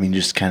mean? I mean,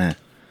 you just kind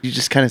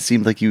of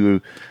seemed like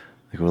you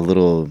were a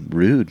little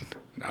rude.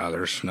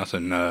 There's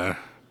nothing wrong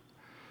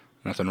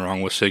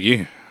with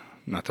Siggy.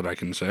 Not that I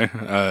can say.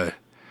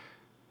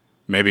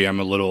 Maybe I'm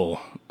a little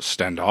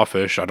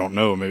standoffish. I don't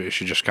know. Maybe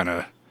she just kind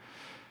of,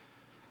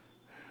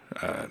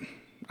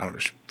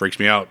 she freaks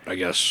me out, I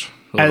guess,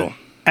 a little.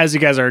 As you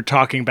guys are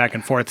talking back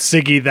and forth,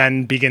 Siggy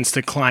then begins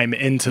to climb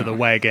into the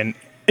wagon,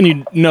 and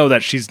you know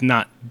that she's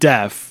not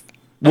deaf.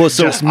 Well,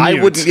 so just I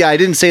mute. wouldn't. Yeah, I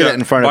didn't say that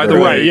in front of by her. the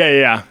way-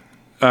 Yeah.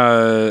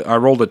 I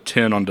rolled a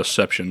 10 on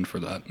deception for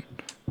that.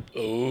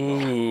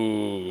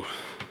 Ooh.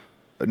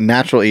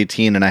 Natural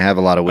 18, and I have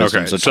a lot of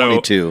wisdom, so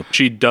 22.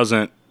 She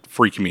doesn't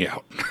freak me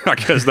out. I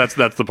guess that's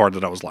the part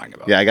that I was lying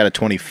about. Yeah, I got a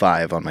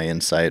 25 on my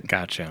insight.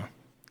 Gotcha.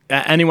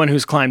 Anyone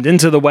who's climbed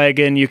into the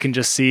wagon, you can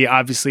just see,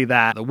 obviously,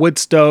 that the wood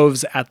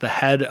stoves at the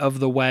head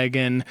of the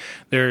wagon.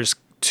 There's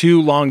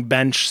 2 long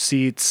bench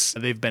seats.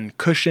 They've been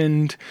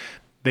cushioned.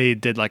 They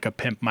did like a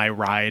pimp my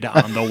ride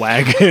on the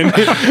wagon.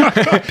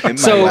 In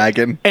my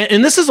wagon.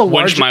 And this is a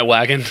large... Wench my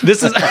wagon.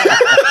 This is...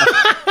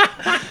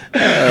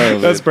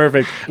 That's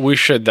perfect. We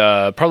should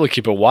probably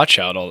keep a watch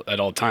out at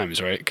all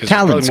times, right? Because there's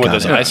Talon's probably more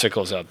of got those it.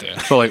 icicles out there.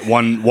 So like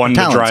one to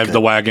Talon's drive good.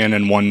 the wagon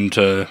and one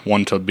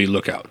to be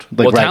lookout.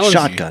 Like ride Talon's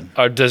shotgun.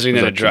 our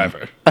designated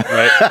driver,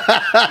 right?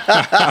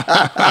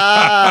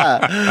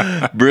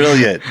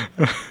 Brilliant.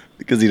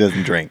 Because he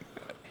doesn't drink.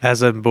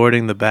 As I'm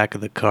boarding the back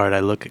of the cart, I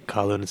look at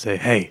Kowloon and say,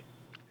 hey,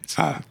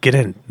 get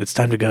in. It's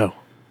time to go.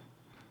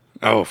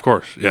 Oh, of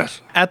course, yes.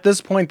 At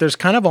this point, there's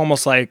kind of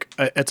almost like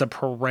it's a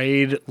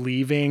parade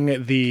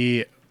leaving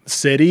the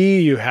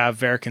city. You have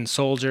Verican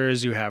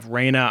soldiers, you have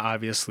Reyna,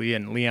 obviously,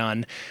 and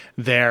Leon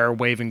there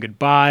waving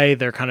goodbye.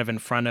 They're kind of in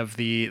front of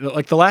the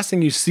last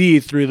thing you see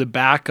through the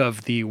back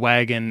of the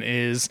wagon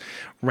is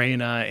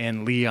Reyna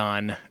and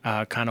Leon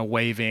kind of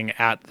waving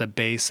at the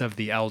base of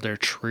the elder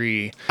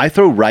tree. I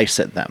throw rice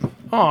at them.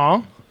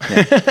 Aw.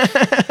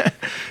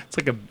 It's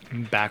like a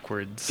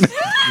backwards.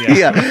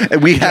 Yeah,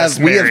 we have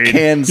married.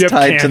 cans You have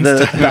tied to cans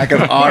the back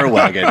of our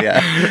wagon. Yeah,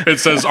 It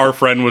says our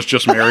friend was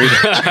just married.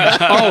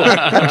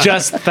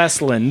 Just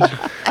Thesland.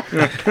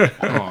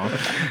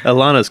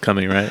 Alana's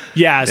coming, right?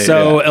 Yeah,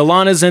 so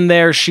Ilana's in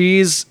there.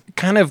 She's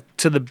kind of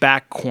to the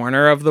back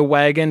corner of the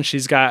wagon.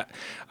 She's got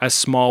a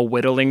small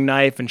whittling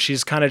knife, and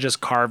she's kind of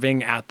just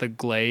carving at the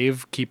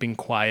glaive, keeping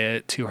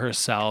quiet to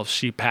herself.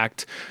 She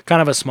packed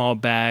kind of a small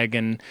bag,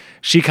 and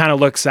she kind of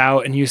looks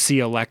out, and you see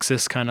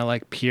Alexis kind of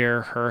like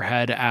peer her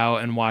head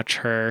out and watch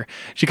her.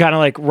 She kind of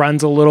like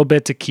runs a little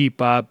bit to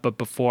keep up, but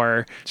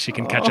before she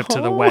can catch up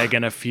to the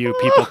wagon, a few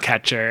people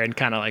catch her and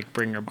kind of like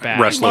bring her back.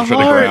 Wrestle her to the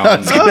I ground.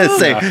 was gonna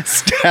say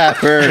stab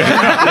her.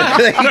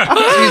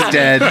 She's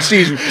dead.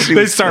 She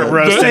They start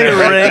roasting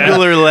her.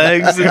 Regular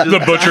legs. And The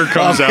butcher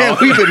comes Man,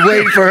 out. we've been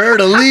waiting for her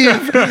to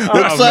leave.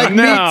 Looks like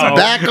no. meat's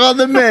back on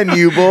the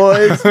menu,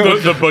 boys.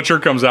 The butcher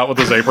comes out with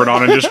his apron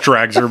on and just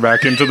drags her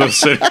back into the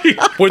city.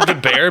 Would the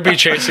bear be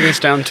chasing us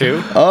down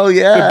too? Oh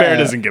yeah, The bear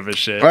doesn't give a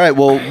shit. All right.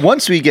 Well,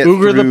 once we get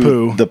Ooger the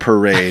through poo. the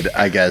parade,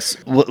 I guess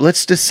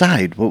let's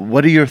decide.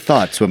 What are your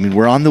thoughts? I mean,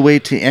 we're on the way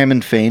to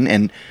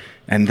Ammonfane,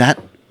 and that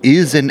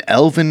is an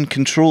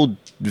elven-controlled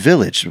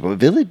village,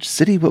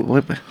 city.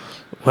 What?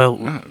 well,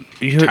 town.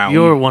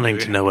 you're wanting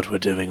to know what we're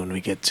doing when we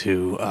get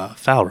to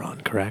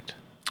Falron, correct?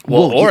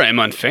 Well, or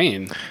Amon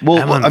Fane.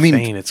 Well, I mean,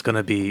 Fane, it's going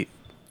to be...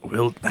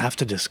 We'll have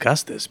to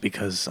discuss this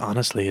because,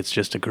 honestly, it's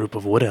just a group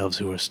of wood elves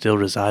who are still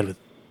reside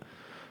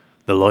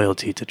the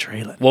loyalty to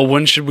Traylon. Well,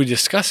 when should we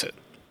discuss it?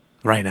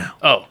 Right now.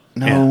 Oh,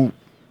 No.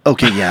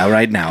 Okay, yeah,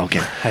 right now. Okay.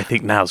 I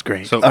think now's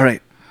great. So All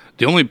right.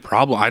 the only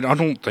problem, I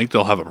don't think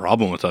they'll have a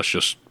problem with us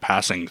just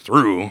passing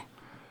through,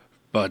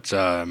 but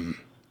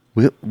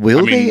Will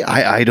mean- they?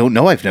 I don't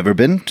know. I've never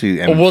been to.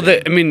 well,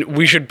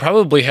 we should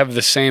probably have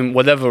the same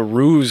whatever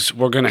ruse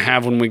we're going to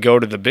have when we go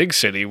to the big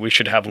city. We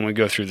should have when we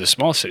go through the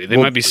small city. They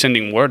might be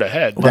sending word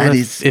ahead. Well, that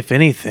if, is- if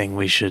anything,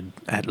 we should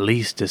at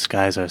least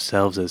disguise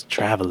ourselves as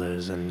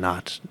travelers and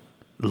not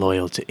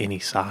loyal to any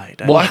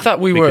side. Well, I thought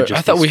we could were. just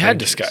I thought be we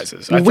had strangers.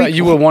 disguises. I Wait, thought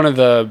you were one of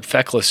the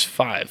Feckless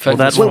Five. Well,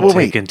 that Feckless won't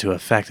wait. take into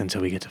effect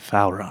until we get to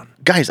Falron.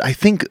 Guys, I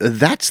think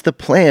that's the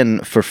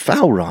plan for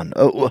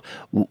Falron.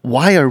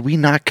 Why are we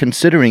not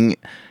considering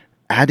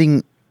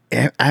adding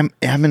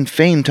Ammon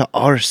Fane to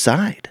our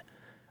side?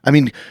 I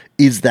mean,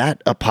 is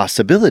that a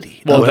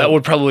possibility? Well, that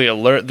would probably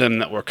alert them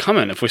that we're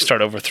coming if we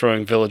start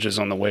overthrowing villages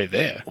on the way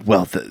there.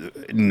 Well,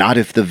 not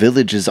if the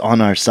village is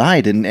on our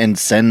side and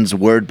sends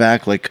word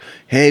back like,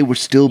 hey, we're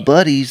still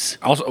buddies.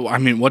 also, I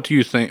mean, what do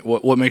you think?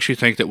 What makes you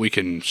think that we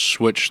can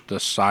switch the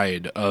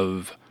side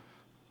of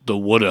the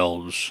Wood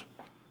Elves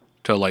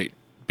to like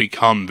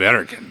become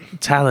Verican?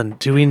 Talon,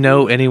 do we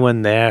know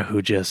anyone there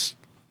who just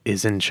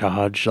is in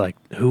charge? Like,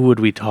 who would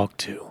we talk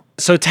to?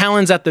 So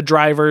Talon's at the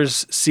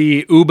driver's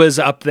seat. Uba's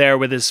up there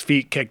with his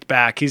feet kicked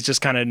back. He's just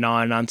kind of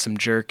gnawing on some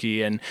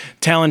jerky. And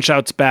Talon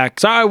shouts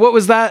back, "Sorry, what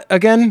was that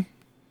again?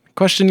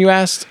 Question you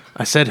asked?"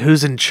 I said,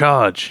 who's in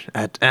charge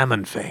at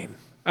Ammonfane?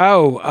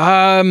 Oh,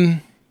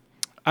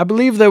 I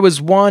believe there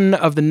was one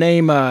of the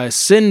name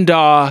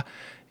Sindar.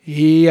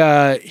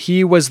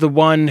 He was the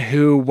one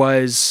who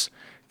was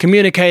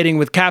communicating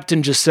with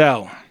Captain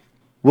Giselle.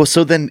 Well,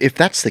 so then if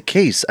that's the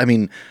case, I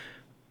mean,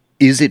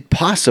 is it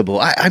possible?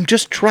 I'm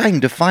just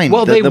trying to find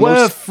Well, the they were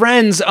most...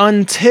 friends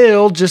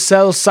until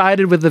Giselle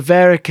sided with the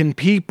Verican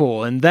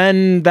people, and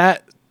then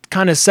that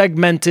kind of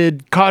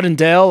segmented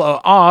Cardendale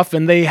off,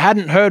 and they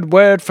hadn't heard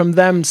word from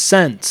them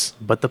since.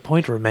 But the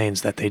point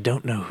remains that they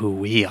don't know who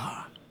we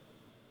are.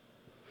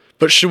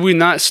 But should we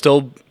not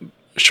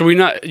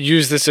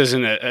use this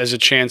as a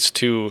chance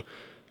to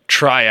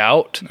try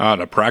out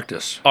To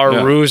practice our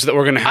Yeah. ruse that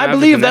we're going to have? I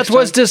believe the that next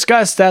was time?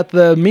 discussed at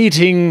the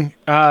meeting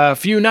a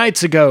few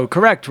nights ago.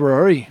 Correct,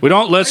 Rory? We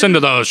don't listen to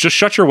those. Just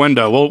shut your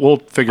window. We'll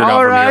figure it out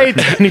All from right.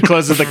 here. And he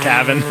closes the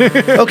cabin.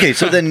 Okay,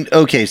 so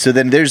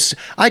then there's.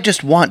 I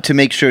just want to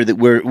make sure that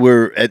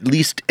we're at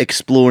least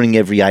exploring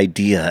every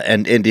idea,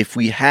 and if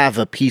we have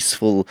a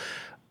peaceful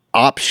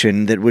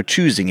option that we're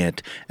choosing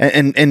it,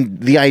 and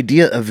the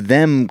idea of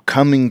them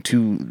coming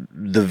to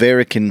the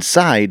Verican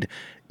side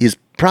is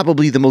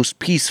probably the most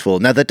peaceful.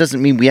 Now that doesn't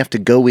mean we have to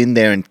go in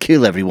there and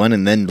kill everyone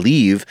and then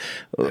leave.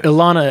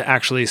 Ilana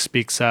actually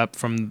speaks up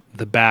from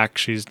the back.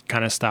 She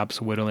kind of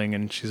stops whittling,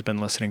 and she's been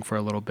listening for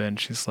a little bit. And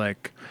she's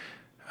like,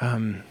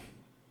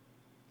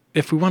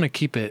 if we want to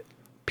keep it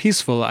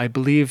peaceful, I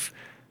believe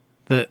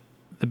that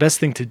the best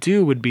thing to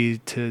do would be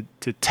to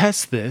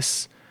test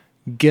this,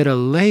 get a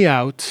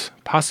layout,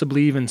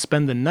 possibly even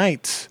spend the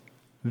night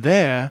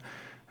there,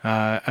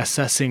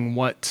 assessing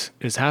what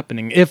is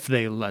happening if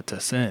they let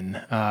us in,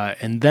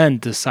 and then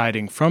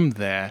deciding from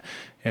there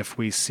if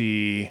we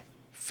see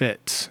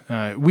fit.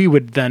 We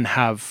would then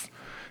have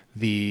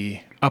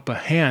the upper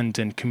hand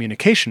in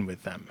communication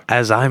with them.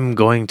 As I'm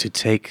going to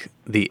take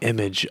the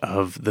image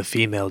of the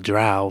female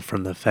drow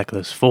from the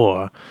Feckless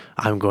Four,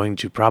 I'm going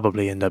to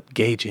probably end up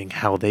gauging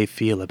how they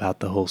feel about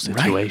the whole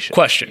situation.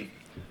 Question.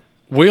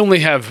 We only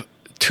have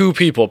 2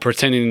 people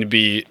pretending to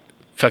be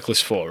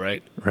Feckless 4,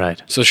 right?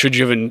 Right. So should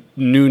you have a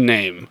new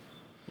name?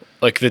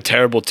 Like the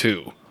Terrible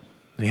 2?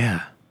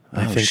 Yeah.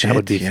 I Oh, think shit, that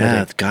would be yeah.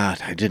 fitting. God,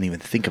 I didn't even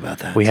think about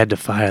that. We had to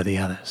fire the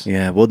others.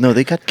 Yeah. Well, no,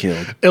 they got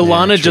killed.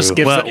 Ilana true. just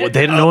gives Well,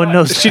 no one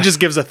knows She that. just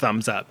gives a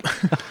thumbs up.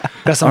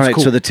 That sounds All right.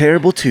 cool. So the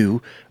Terrible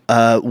Two.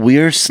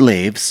 We're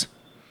slaves,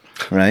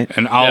 right?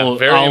 And Yeah,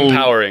 very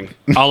empowering.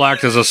 I'll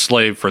act as a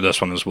slave for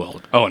this one as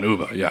well. Oh, and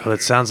Uba, yeah. Well,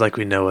 it sounds like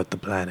we know what the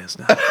plan is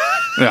now.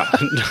 Yeah.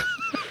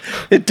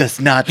 It does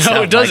not. No,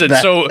 sound it doesn't.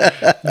 Like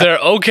that. So they're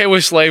okay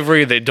with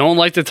slavery. They don't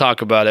like to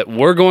talk about it.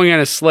 We're going in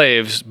as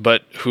slaves,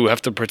 but who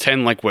have to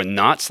pretend like we're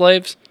not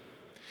slaves?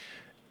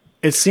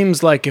 It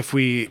seems like if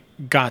we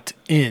got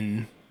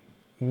in,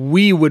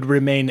 we would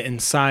remain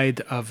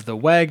inside of the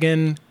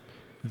wagon.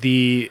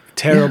 The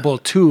Terrible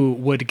Two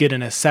would get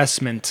an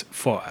assessment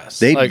for us.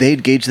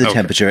 They'd gauge the Okay.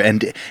 temperature,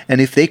 and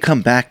if they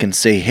come back and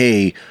say,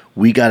 "Hey,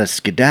 we got a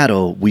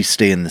skedaddle," we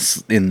stay in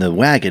the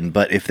wagon.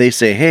 But if they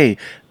say, "Hey,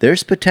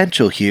 there's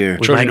potential here,"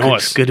 We Trojan might go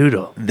horse.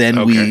 skadoodle.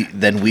 then we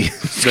Then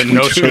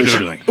no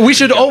skadoodling. we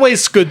should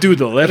always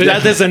skadoodle if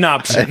that is an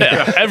option.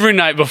 Yeah, every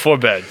night before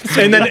bed.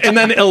 And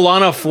then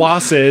Ilana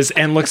flosses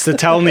and looks to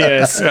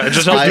Telnius.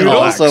 Just I skadoodle.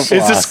 also Is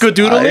this floss.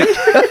 skadoodling?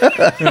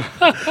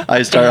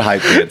 I start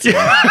hype dancing.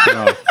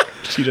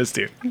 She does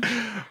too.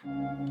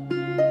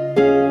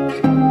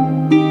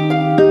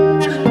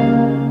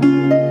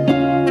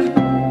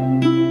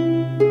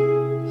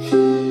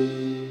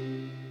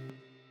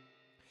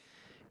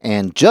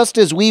 And just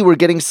as we were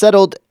getting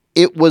settled,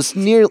 it was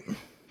near.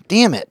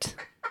 Damn it.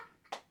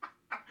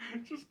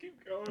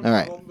 All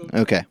right.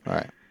 Okay. All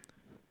right.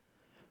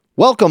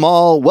 Welcome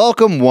all,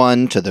 welcome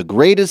one to the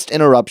greatest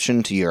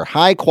interruption to your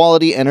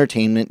high-quality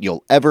entertainment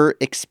you'll ever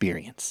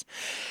experience.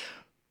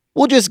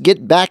 We'll just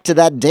get back to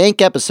that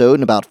dank episode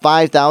in about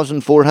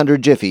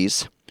 5,400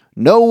 jiffies.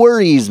 No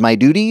worries, my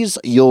duties.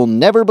 You'll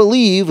never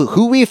believe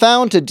who we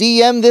found to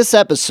DM this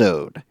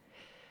episode.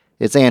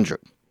 It's Andrew.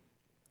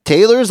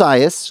 Taylor is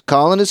Ias,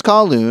 Colin is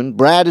Colloon,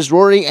 Brad is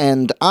Rory,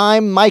 and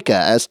I'm Micah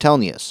as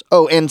Telnius.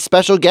 Oh, and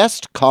special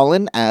guest,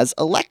 Colin as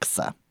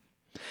Alexa.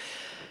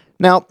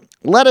 Now,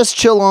 let us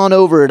chill on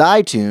over at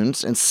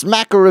iTunes and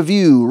smack a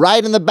review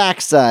right in the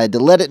backside to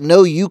let it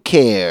know you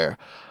care.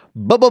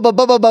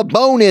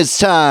 Bonus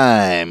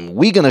time!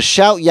 We gonna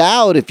shout ya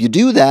out if you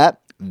do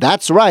that.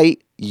 That's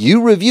right,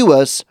 you review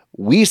us,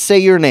 we say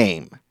your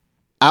name.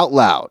 Out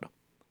loud.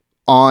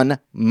 On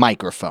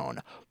microphone.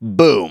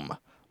 Boom.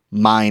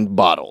 Mind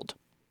bottled.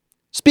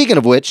 Speaking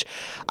of which,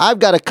 I've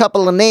got a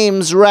couple of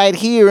names right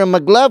here in my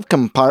glove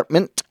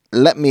compartment.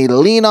 Let me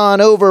lean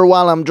on over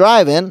while I'm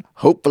driving.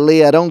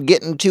 Hopefully I don't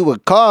get into a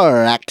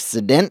car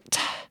accident.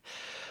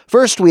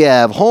 First we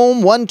have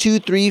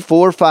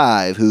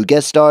Home12345, who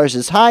guest stars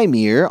as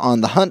Hymir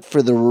on The Hunt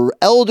for the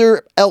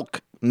Elder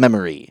Elk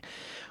Memory.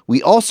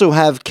 We also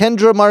have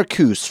Kendra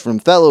Marcuse from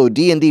fellow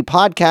D&D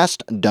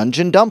podcast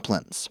Dungeon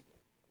Dumplings.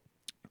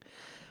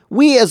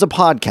 We as a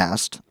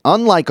podcast,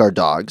 unlike our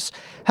dogs,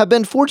 have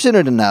been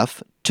fortunate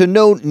enough to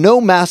know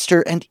no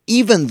master, and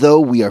even though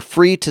we are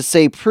free to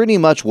say pretty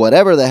much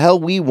whatever the hell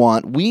we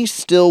want, we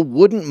still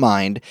wouldn't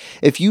mind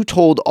if you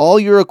told all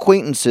your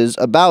acquaintances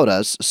about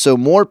us so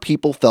more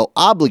people felt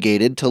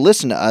obligated to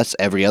listen to us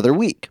every other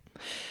week.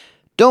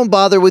 Don't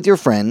bother with your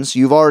friends,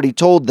 you've already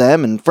told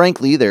them, and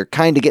frankly, they're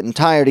kinda getting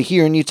tired of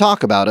hearing you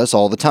talk about us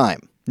all the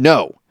time.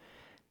 No.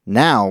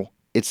 Now,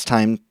 it's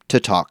time to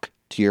talk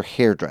to your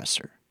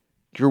hairdresser,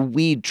 your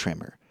weed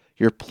trimmer,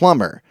 your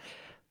plumber,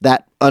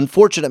 that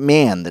unfortunate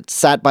man that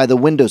sat by the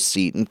window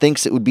seat and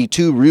thinks it would be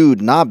too rude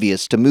and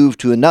obvious to move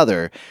to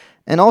another,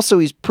 and also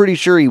he's pretty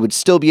sure he would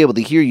still be able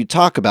to hear you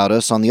talk about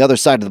us on the other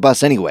side of the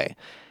bus anyway.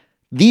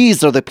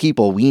 These are the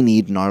people we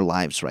need in our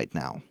lives right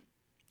now.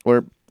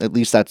 Or at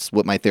least that's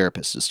what my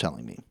therapist is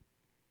telling me.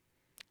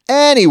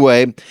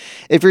 Anyway,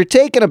 if you're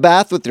taking a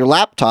bath with your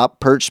laptop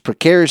perched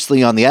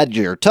precariously on the edge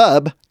of your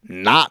tub,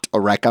 not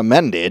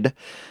recommended,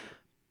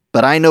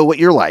 but I know what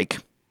you're like,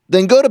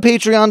 then go to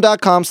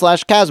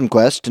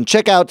patreon.com/chasmquest and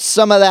check out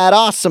some of that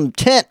awesome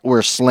tent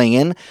we're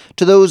slinging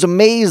to those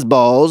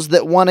amazeballs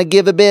that want to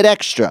give a bit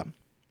extra.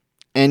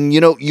 And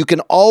you can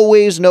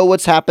always know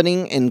what's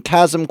happening in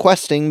Chasm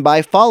Questing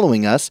by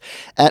following us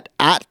at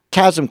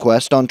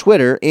 @ChasmQuest on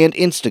Twitter and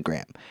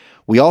Instagram.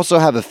 We also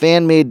have a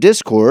fan-made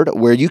Discord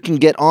where you can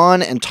get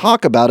on and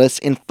talk about us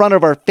in front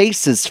of our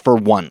faces for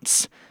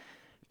once.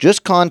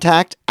 Just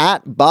contact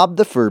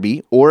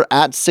 @BobTheFurby or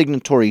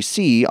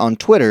 @SignatoryC on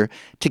Twitter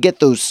to get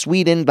those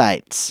sweet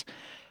invites.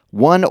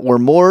 One or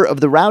more of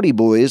the Rowdy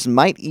Boys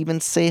might even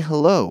say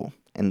hello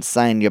and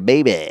sign your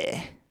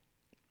baby.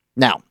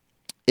 Now,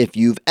 if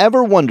you've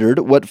ever wondered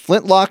what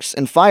flintlocks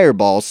and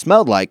fireballs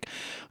smelled like,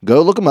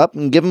 go look them up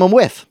and give them a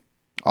whiff.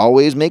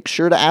 Always make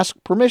sure to ask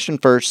permission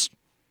first.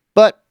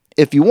 But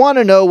if you want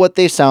to know what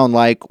they sound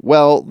like,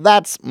 well,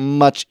 that's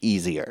much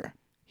easier.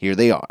 Here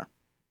they are.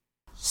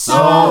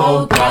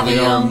 So gather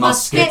your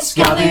muskets,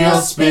 gather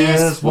your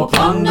spears, we'll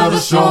plunder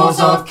the shores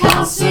of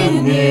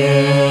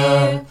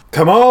Calcinear.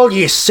 Come all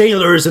ye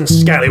sailors and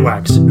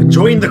scallywags, and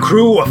join the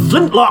crew of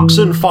Flintlocks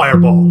and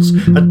Fireballs,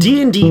 a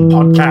D&D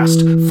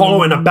podcast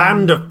following a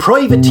band of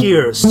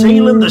privateers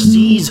sailing the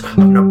seas of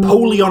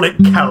Napoleonic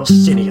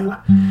Calcinia.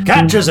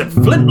 Catch us at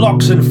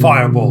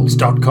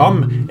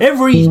flintlocksandfireballs.com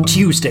every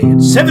Tuesday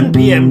at 7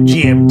 p.m.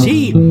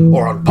 GMT,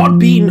 or on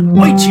Podbean,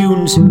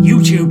 iTunes,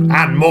 YouTube,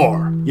 and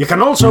more. You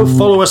can also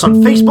follow us on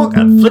Facebook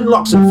at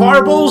Flintlocks and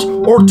Fireballs,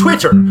 or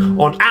Twitter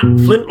on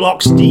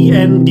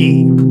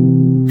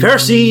 @FlintlocksDND. Fair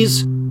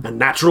seas and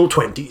natural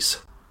 20s.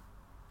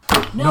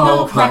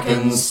 No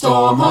kraken,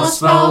 storm, or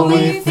spell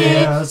we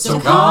fear, so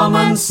come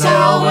and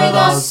sail with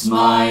us,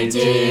 my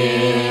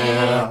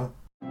dear.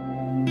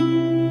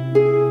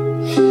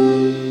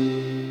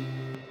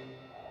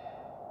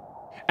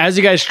 As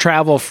you guys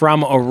travel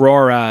from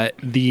Aurora,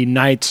 the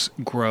nights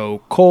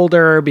grow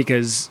colder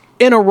because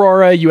in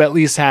Aurora you at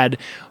least had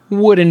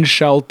wooden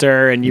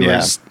shelter and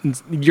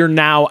you're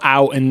now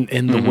out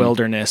in the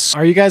wilderness.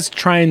 Are you guys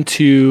trying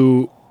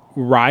to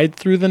ride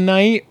through the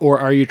night, or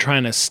are you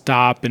trying to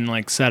stop and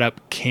set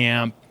up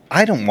camp?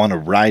 I don't want to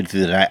ride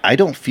through the night. I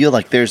don't feel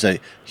like there's a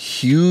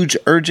huge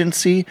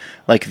urgency.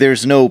 Like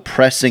there's no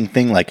pressing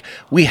thing like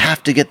we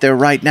have to get there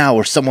right now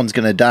or someone's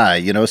going to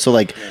die, So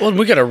Well,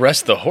 we got to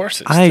rest the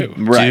horses I too.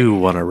 do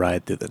want to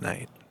ride through the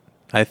night.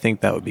 I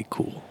think that would be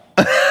cool.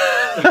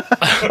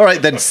 all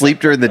right, then sleep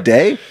during the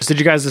day. Did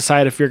you guys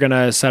decide if you're going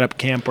to set up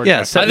camp or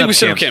Yeah, I think we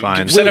set up camp.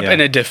 fine. Set up Yeah.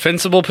 in a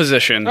defensible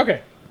position.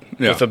 Okay.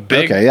 With a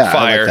big Okay, yeah, I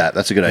fire. like that.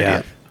 That's a good Yeah.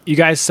 idea. You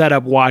guys set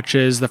up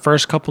watches. The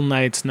first couple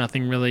nights,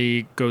 nothing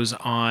really goes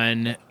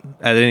on.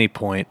 At any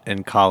point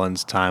in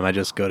Colin's time, I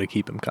just go to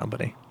keep him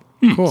company.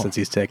 Cool. Since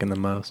he's taken the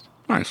most.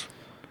 Nice.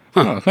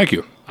 Oh, thank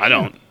you. I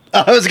don't.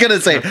 I was going to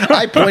say,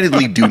 I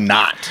pointedly do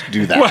not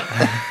do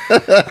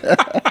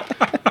that.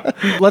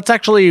 Let's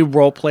actually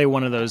role play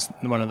one of those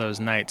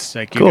nights.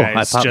 Like you Cool. I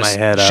guys pop my just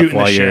head up shooting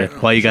the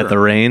while you shit. got the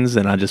reins,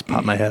 and I just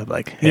pop my head up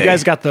like, hey. You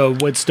guys got the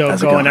wood stove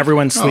How's it going. going?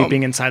 Everyone's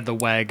sleeping inside the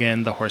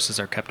wagon. The horses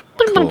are kept.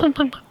 Cool.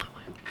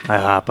 I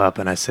hop up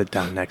and I sit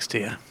down next to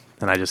you,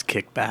 and I just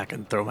kick back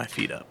and throw my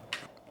feet up.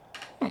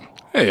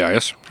 Hey,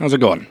 Ias. How's it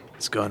going?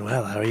 It's going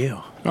well. How are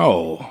you?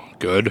 Oh,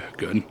 good.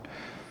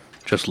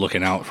 Just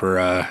looking out for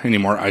any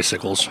more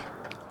icicles.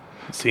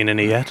 Seen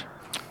any yet?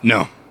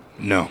 No,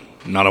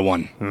 not a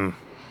one.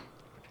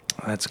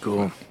 That's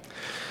cool.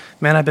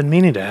 Man, I've been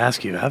meaning to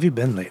ask you, how have you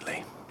been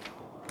lately?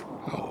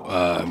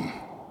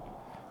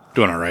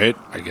 Doing all right,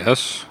 I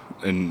guess.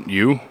 And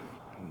you?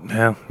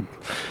 Well,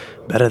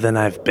 better than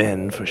I've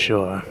been, for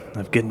sure.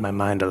 I've gotten my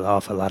mind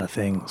off a lot of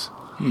things.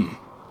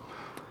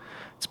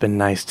 It's been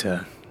nice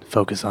to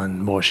focus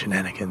on more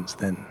shenanigans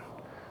than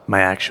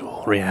my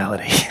actual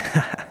reality.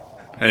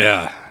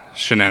 Yeah,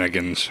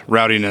 shenanigans,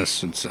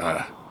 rowdiness. It's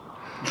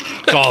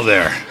all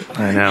there.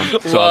 I know.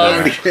 It's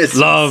all there.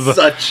 Love.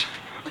 Such.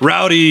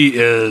 Rowdy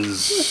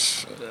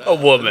is A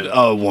woman.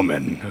 a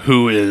woman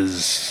who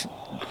is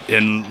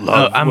in Oh,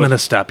 love. I'm going to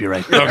stop you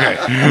right there.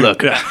 Okay.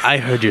 Look, I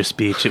heard your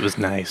speech. It was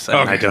nice. And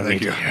Okay, I don't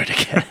thank need you. to hear it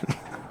again.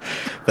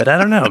 But I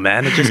don't know,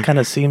 man. It just kind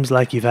of seems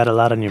like you've had a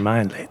lot on your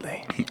mind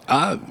lately.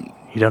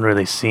 You don't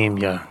really seem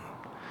your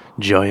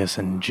joyous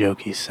and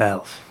jokey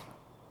self.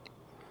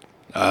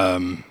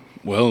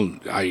 Well,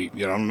 I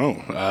don't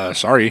know.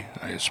 Sorry,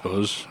 I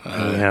suppose. You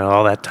know,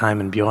 all that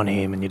time in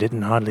Bjornheim, and you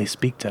didn't hardly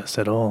speak to us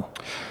at all.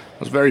 I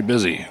was very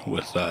busy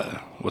with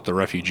the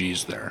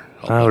refugees there,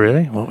 Oh,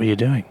 really? What were you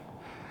doing?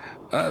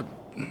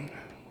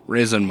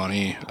 raising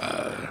money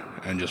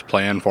and just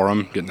playing for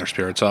them, getting their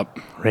spirits up.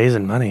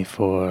 Raising money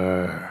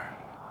for...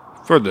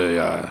 For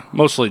the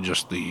mostly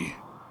just the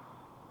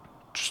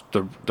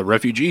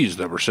refugees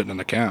that were sitting in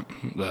the camp.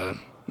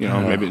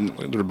 Maybe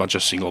there were a bunch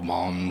of single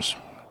moms,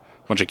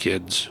 a bunch of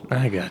kids.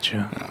 I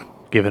gotcha.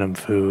 Giving them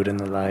food and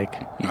the like.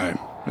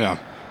 Yeah,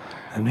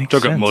 That makes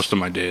took sense. up most of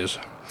my days.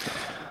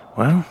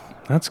 Well,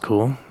 that's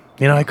cool.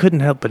 You know, I couldn't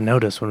help but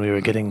notice when we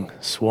were getting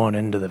sworn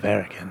into the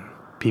Verican,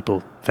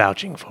 people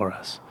vouching for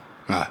us.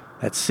 Ah.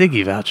 That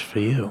Siggy vouched for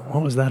you.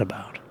 What was that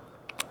about?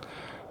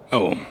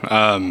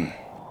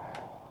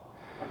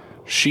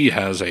 She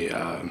has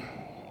a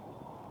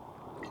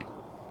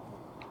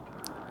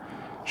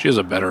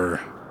better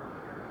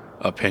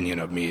opinion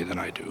of me than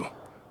I do.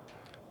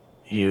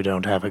 You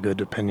don't have a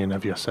good opinion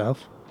of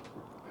yourself?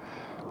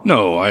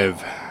 No, I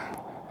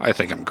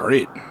think I'm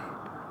great.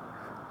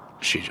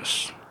 She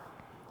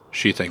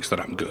thinks that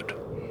I'm good.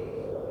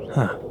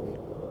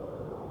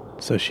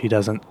 So she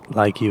doesn't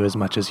like you as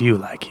much as you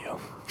like you.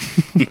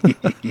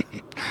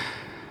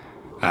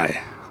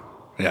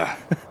 Yeah,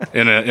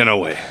 in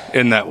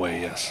that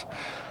way, yes.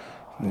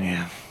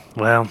 Yeah.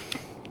 Well,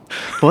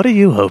 what are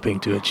you hoping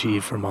to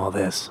achieve from all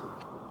this?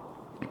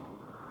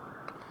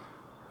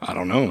 I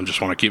don't know.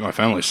 Just want to keep my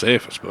family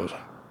safe, I suppose.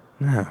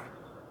 No.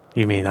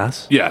 You mean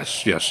us?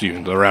 Yes,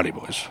 you, the rowdy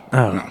boys.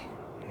 Oh. No.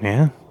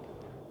 Yeah?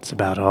 It's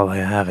about all I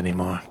have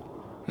anymore.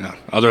 Yeah.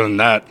 Other than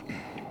that,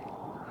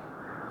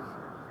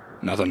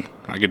 nothing.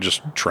 I could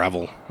just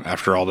travel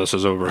after all this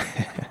is over.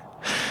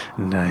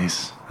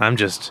 Nice. I'm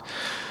just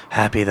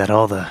happy that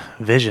all the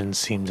visions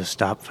seem to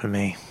stop for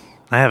me.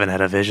 I haven't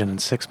had a vision in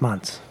 6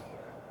 months,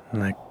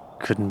 and I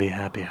couldn't be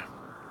happier.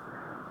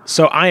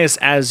 So, Ias,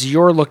 as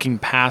you're looking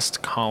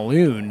past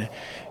Kowloon,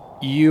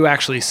 you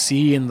actually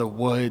see in the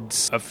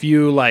woods a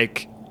few,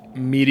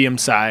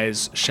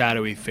 medium-sized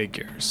shadowy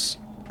figures,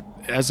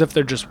 as if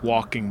they're just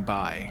walking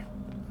by.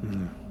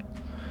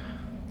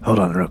 Hold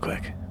on real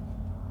quick.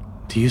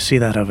 Do you see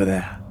that over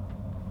there?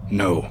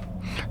 No.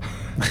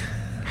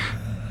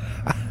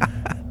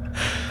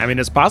 I mean,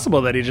 it's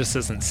possible that he just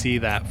doesn't see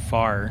that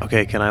far.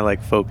 Okay, can I,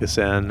 focus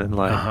in and,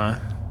 Uh-huh.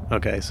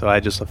 Okay, so I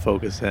just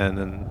focus in,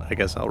 and I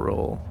guess I'll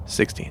roll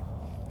 16.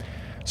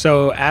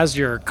 So as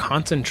you're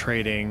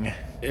concentrating,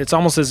 it's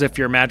almost as if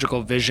your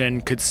magical vision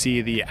could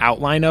see the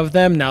outline of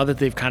them now that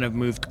they've kind of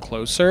moved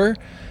closer.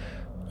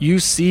 You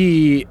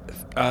see,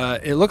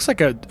 it looks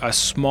like a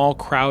small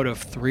crowd of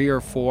 3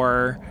 or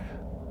 4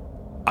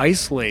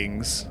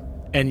 icelings,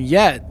 and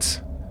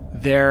yet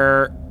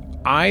their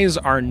eyes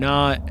are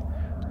not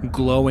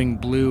glowing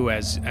blue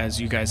as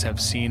you guys have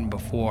seen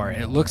before.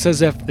 It looks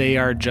as if they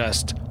are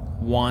just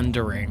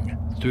wandering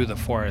through the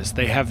forest.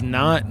 They have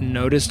not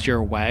noticed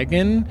your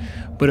wagon,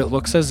 but it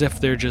looks as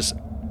if they're just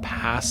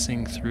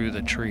passing through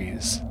the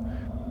trees.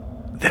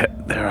 There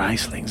are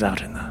icelings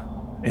out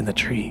in the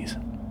trees.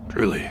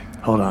 Truly.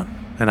 Hold on.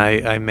 And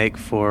I make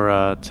for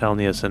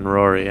Telnius and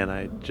Rory, and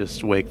I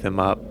just wake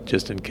them up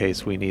just in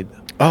case we need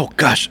them. Oh,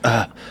 gosh.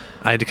 I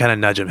had to kind of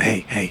nudge them.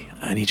 Hey,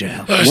 I need your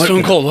help.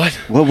 Stone Cold, what?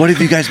 What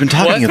have you guys been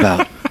talking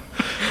about?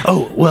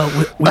 Oh, well,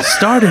 we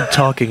started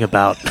talking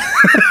about...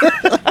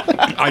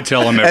 I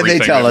tell them And everything.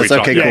 they tell that we us,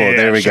 okay, talk cool, about.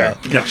 there we sure.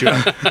 go. Get you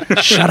up.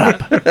 Shut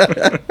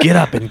up. Get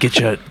up and get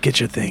your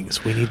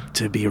things. We need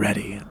to be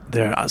ready.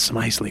 There are some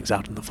icelings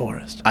out in the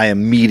forest. I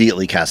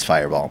immediately cast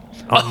Fireball.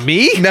 On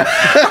me? No.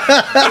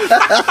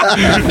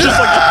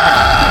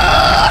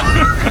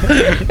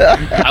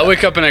 I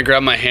wake up and I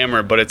grab my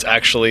hammer, but it's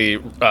actually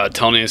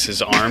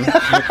Telnius' arm.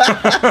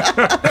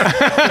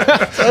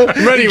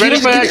 Ready for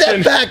Give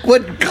action. that back.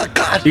 What?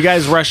 God. You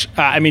guys rush.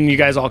 You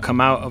guys all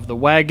come out of the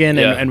wagon,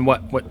 Yeah. and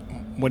what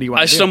do you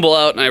want I to do? stumble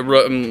out and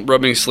I'm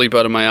rubbing sleep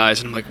out of my eyes,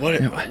 and I'm like, "What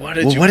did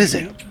Well, you? what is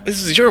it?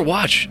 This is your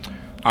watch,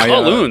 I,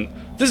 Kowloon.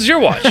 This is your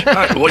watch."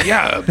 Well,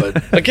 yeah,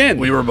 but Again.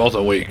 we were both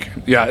awake.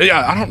 Yeah.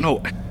 I don't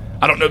know.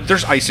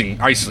 There's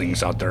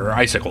icelings out there, or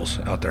icicles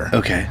out there.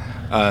 Okay.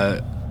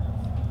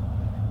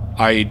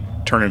 I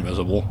turn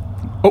invisible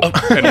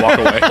and walk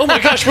away. Oh my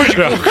gosh, where'd you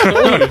go?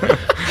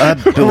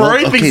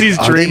 Rory thinks he's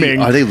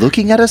dreaming. Are they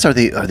looking at us? Are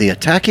they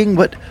attacking?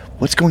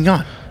 What's going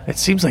on? It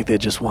seems like they're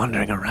just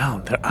wandering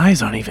around. Their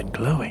eyes aren't even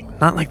glowing.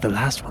 Not like the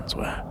last ones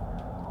were.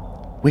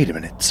 Wait a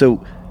minute.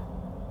 So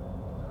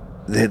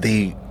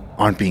they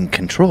aren't being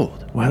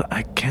controlled. Well,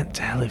 I can't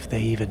tell if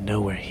they even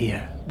know we're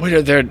here. Wait,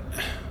 are there?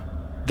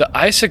 The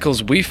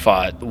icicles we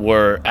fought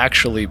were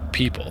actually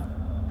people.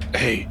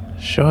 Hey,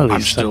 Surely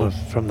I'm someone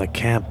still- from the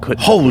camp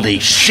couldn't. Holy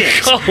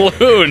shit!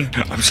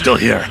 Kowloon. I'm still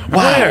here.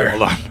 Wow.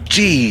 Hold on.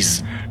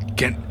 Jeez.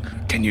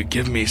 Can you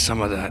give me some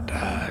of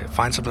that?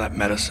 Find some of that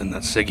medicine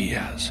that Siggy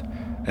has,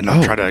 and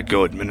I'll try to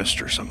go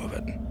administer some of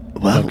it,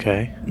 Well,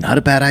 Okay. not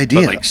a bad but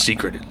idea. like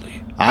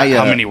secretly. I,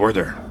 How uh, many were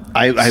there?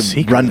 I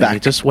Secretly, run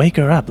back. Just wake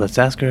her up. Let's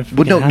ask her if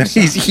Well, we no, can have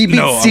some. he means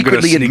No, I'm gonna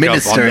secretly sneak up on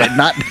administer that. it,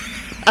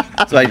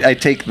 not. So I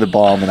take the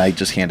balm and I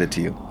just hand it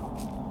to you.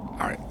 All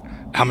right.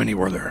 How many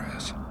were there?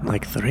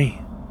 Like 3.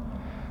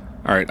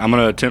 All right. I'm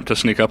gonna attempt to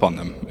sneak up on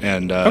them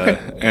and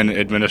and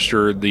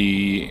administer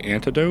the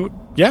antidote.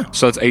 Yeah.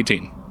 So that's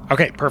 18.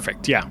 Okay,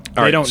 perfect. Yeah.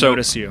 They right, don't so-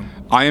 notice you.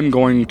 I am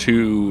going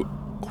to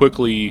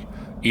quickly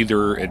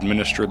either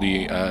administer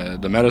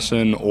the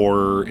medicine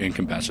or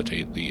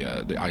incapacitate the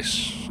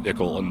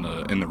icicle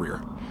in the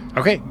rear.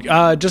 Okay.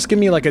 Just give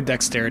me like a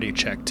dexterity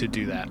check to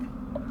do that.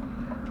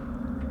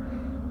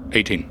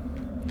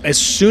 18. As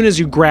soon as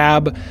you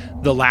grab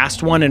the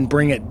last one and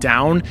bring it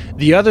down,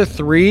 the other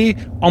 3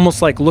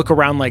 almost like look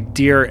around like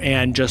deer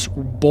and just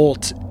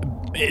bolt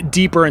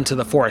deeper into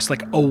the forest,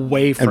 like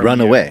away from run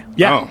you. away.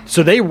 Yeah. Oh.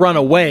 So they run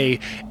away,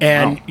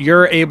 and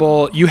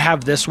you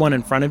have this one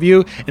in front of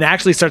you, and it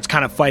actually starts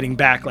kind of fighting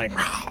back, like,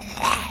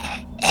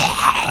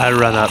 I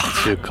run up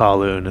to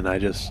Kowloon and I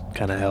just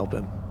kind of help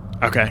him.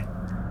 okay.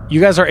 You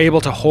guys are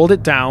able to hold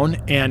it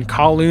down, and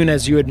Kowloon,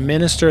 as you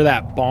administer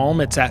that balm,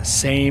 it's that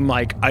same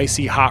like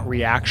icy hot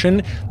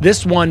reaction.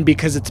 This one,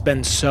 because it's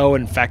been so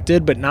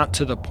infected, but not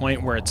to the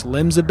point where its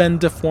limbs have been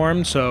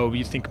deformed, so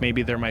you think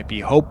maybe there might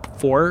be hope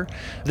for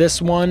this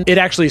one. It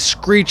actually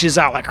screeches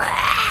out like,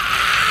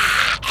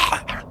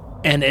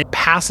 and it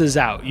passes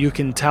out. You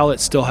can tell it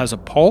still has a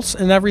pulse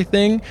and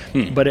everything,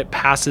 but it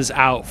passes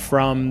out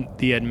from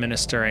the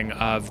administering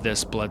of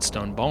this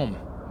bloodstone balm.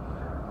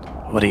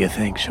 What do you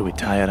think? Should we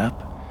tie it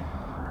up?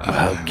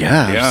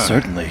 Yeah,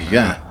 certainly.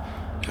 Yeah.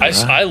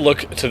 I look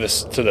to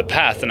the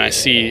path and I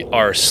see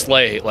our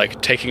sleigh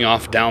like taking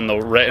off down the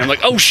right. And I'm like,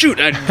 oh shoot!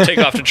 And I take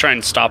off to try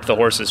and stop the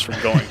horses from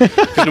going.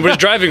 'Cause nobody's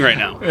driving right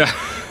now. Yeah.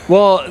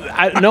 Well,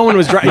 no one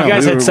was driving. You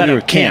guys had set we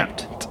were up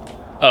camped,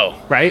 Oh,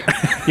 right?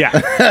 Yeah.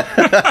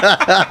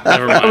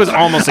 never mind. It was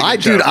almost like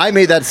a joke. Dude, I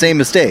made that same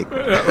mistake.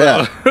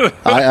 Yeah.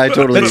 I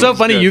totally. It's so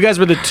funny. You guys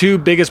were the 2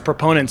 biggest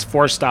proponents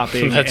for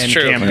stopping That's and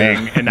true.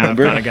 camping, and now I've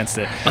gone against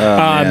it. Oh,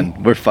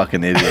 man, we're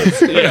fucking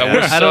idiots. Yeah,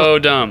 we're so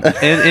dumb.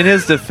 In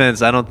his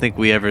defense, I don't think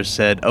we ever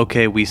said,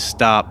 okay, we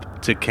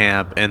stop to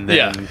camp and then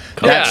Yeah.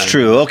 come That's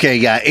true. Okay,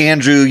 yeah,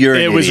 Andrew, you're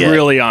an It was idiot.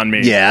 really on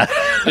me. Yeah.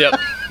 Yep.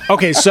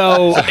 Okay,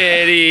 so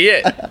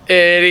Idiot. Keep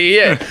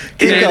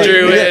going.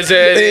 Andrew is an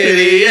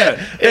idiot.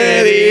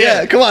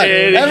 Idiot. Come on,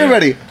 Idiot.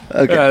 everybody.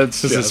 Okay.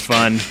 this is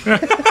fun.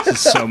 This is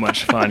so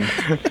much fun.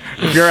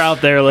 If you're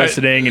out there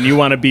listening and you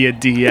want to be a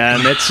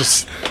DM, it's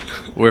just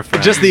We're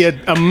friends. just the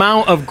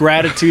amount of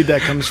gratitude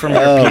that comes from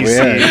our Oh,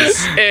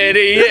 PCs.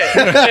 Idiot.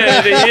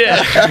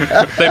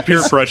 Idiot. They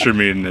peer pressure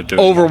me into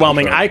doing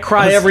Overwhelming. I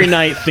cry every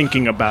night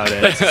thinking about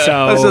it.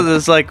 So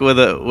It's like with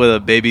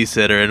a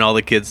babysitter and all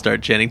the kids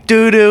start chanting,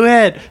 doo-doo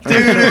head, doo-doo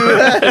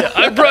head.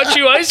 I brought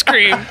you ice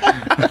cream.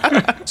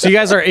 So you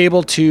guys are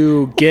able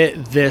to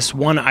get this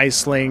one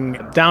iceling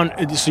down.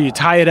 So you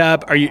tie it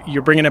up.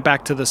 You're bringing it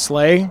back to the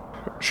sleigh?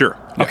 Sure.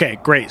 Okay,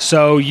 great.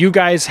 So you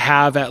guys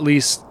have at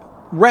least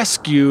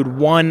rescued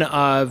one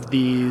of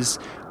these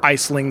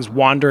icelings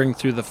wandering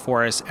through the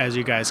forest as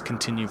you guys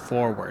continue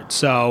forward.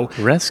 So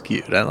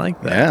Rescued. I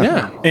like that.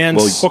 Yeah. and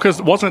Well, Well,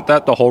 because wasn't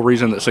that the whole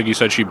reason that Siggy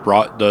said she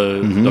brought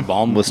the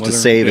bomb? Was to with her?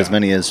 save Yeah. as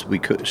many as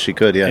she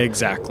could. Yeah.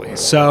 exactly.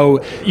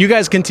 So you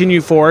guys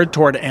continue forward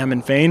toward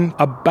Amonfane.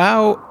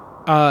 About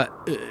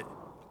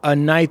a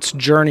night's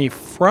journey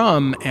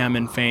from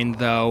Amonfane,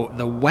 though,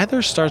 the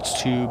weather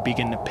starts to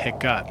begin to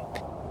pick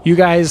up. You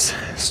guys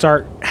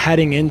start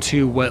heading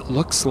into what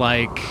looks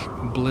like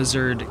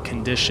blizzard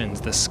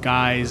conditions. The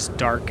skies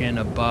darken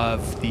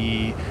above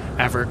the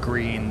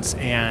evergreens,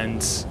 and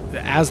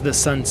as the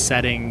sun's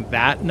setting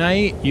that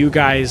night, you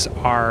guys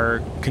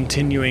are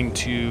continuing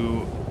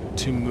to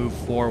move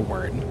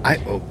forward.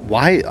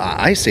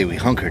 I say we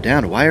hunker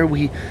down. Why are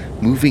we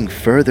moving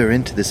further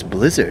into this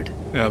blizzard?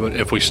 Yeah, but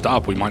if we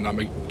stop, we might not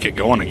get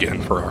going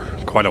again for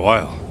quite a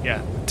while.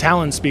 Yeah.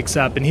 Talon speaks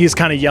up, and he's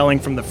kind of yelling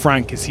from the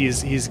front because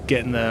he's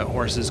getting the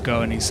horses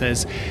going. He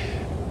says,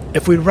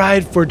 "If we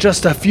ride for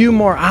just a few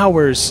more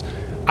hours,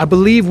 I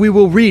believe we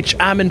will reach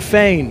Amon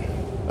Fane."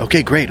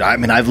 Okay, great. I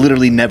mean, I've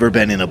literally never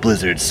been in a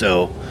blizzard,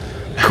 so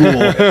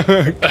cool.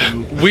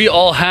 We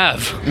all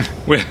have.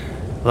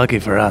 Lucky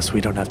for us,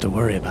 we don't have to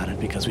worry about it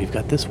because we've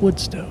got this wood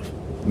stove.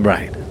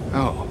 Right.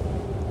 Oh.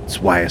 That's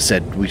why I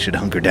said we should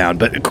hunker down,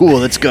 but cool,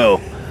 let's go.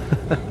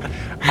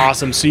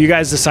 Awesome. So you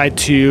guys decide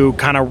to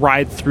kind of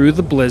ride through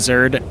the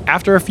blizzard.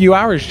 After a few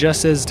hours,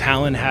 just as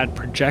Talon had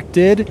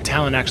projected,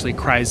 Talon actually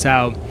cries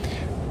out,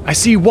 "I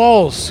see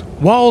walls!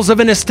 Walls of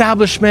an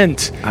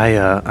establishment!"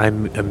 I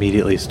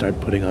immediately start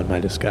putting on my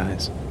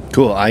disguise.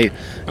 Cool. I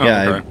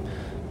okay.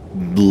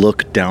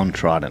 look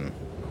downtrodden.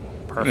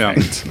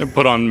 Perfect. Yeah.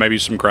 Put on maybe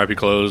some crappy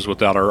clothes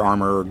without our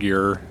armor or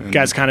gear. And, You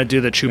guys kind of do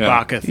the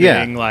Chewbacca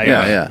Yeah. thing, like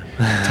Yeah.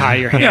 tie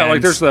your hands. yeah,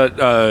 like there's that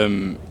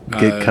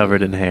Get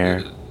covered in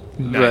hair.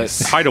 Nice.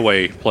 that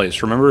hideaway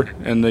place. Remember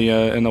in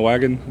the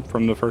wagon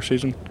from the first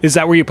season? Is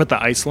that where you put the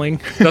ice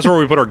sling? That's where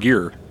we put our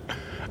gear.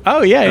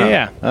 Oh,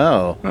 yeah.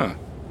 Oh. Huh.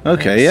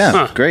 Okay,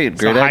 yeah. Great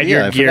So hide idea.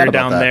 your I gear forgot about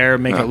down that. there,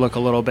 make it look a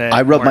little bit.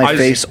 I rub more- my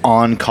face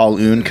on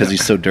Kaloon because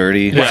he's so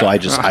dirty, so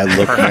I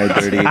look more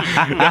dirty.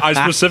 I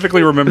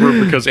specifically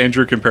remember because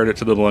Andrew compared it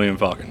to the Millennium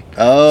Falcon.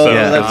 Oh,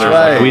 Yeah, that's there's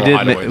right. like- We did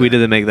hideaway we there.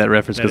 did make that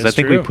reference That because I is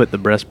think true. we put the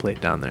breastplate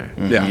down there.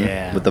 Yeah.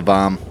 Yeah. With the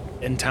bomb.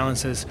 And Talon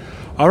says,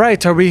 "All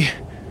right, are we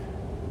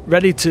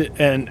ready to?"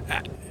 And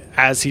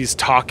as he's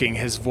talking,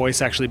 his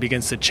voice actually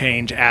begins to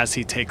change as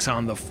he takes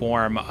on the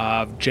form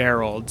of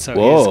Gerald. So he's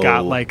Whoa.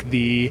 got like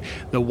the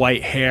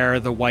white hair,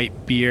 the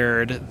white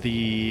beard,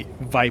 the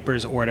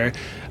Viper's order.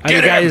 Are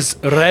you guys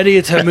ready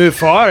to move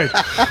forward?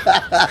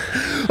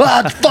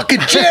 Ah, it's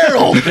fucking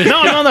Gerald!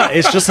 No.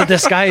 It's just a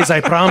disguise, I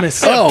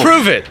promise. Oh.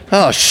 Prove it.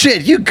 Oh,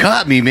 shit, you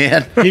got me,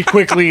 man. He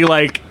quickly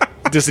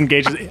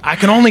disengages. I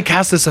can only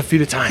cast this a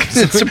few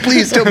times. So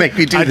please don't make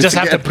me do I this just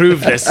have to again.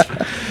 prove this.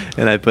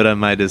 And I put on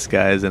my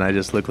disguise and I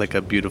just look like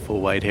a beautiful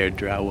white-haired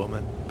drow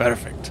woman.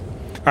 Perfect.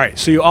 All right,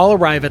 so you all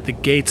arrive at the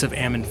gates of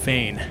Amon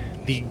Fane.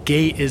 The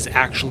gate is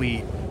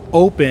actually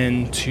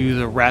open to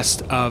the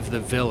rest of the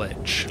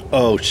village.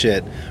 Oh,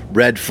 shit.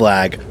 Red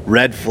flag.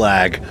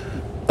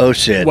 Oh,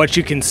 shit. What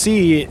you can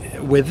see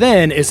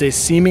within is a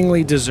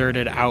seemingly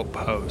deserted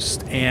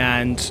outpost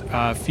and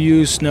a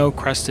few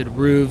snow-crusted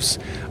roofs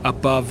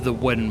above the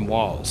wooden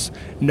walls.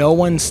 No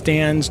one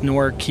stands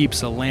nor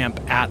keeps a lamp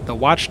at the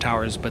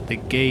watchtowers, but the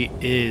gate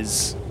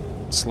is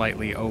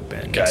slightly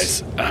open.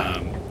 Guys,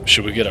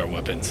 should we get our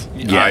weapons?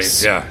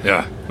 Yes.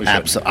 Yeah. We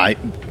should.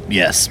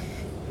 Yes.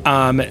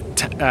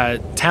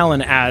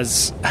 Talon,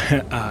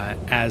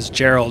 as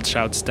Gerald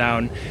shouts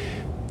down,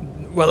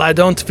 "Well, I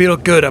don't feel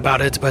good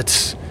about it,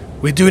 but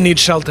we do need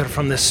shelter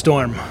from this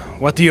storm.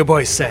 What do you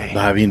boys say?"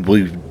 I mean,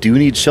 we do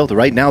need shelter.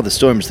 Right now, the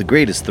storm's the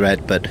greatest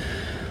threat, but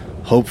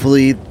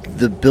hopefully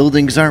the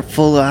buildings aren't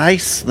full of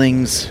ice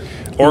things.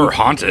 Or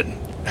haunted.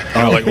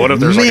 You know, like, what if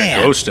there's like man.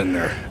 a ghost in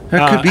there?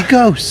 There could be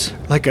ghosts.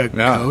 Like a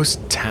Yeah.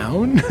 ghost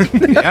town?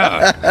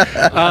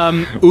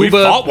 Yeah. We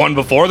Uba, fought one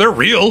before. They're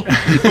real.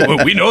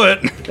 We know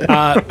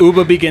it.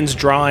 Uba begins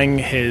drawing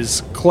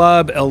his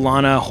club.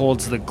 Ilana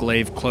holds the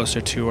glaive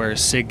closer to her.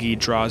 Siggy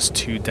draws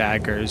 2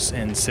 daggers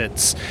and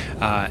sits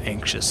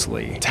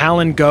anxiously.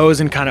 Talon goes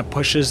and kind of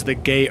pushes the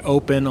gate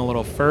open a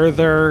little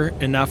further,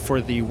 enough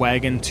for the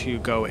wagon to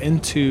go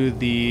into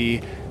the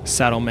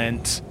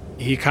settlement.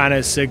 He kind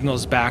of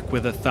signals back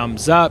with a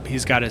thumbs up.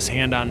 He's got his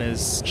hand on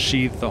his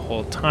sheath the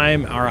whole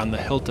time, or on the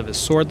hilt of his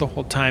sword the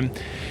whole time.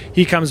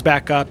 He comes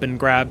back up and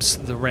grabs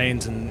the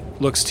reins and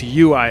looks to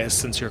you, Ias,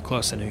 since you're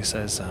close, and he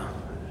says,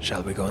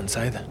 "Shall we go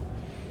inside?"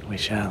 We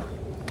shall.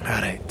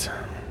 All right.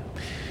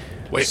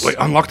 Wait,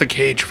 unlock the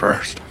cage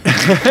first.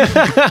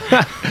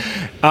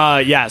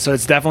 Yeah, so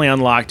it's definitely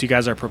unlocked. You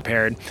guys are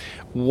prepared.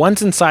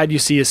 Once inside, you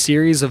see a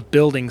series of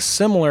buildings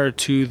similar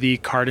to the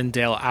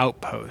Cardendale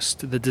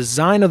outpost. The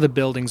design of the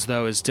buildings,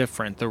 though, is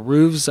different. The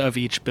roofs of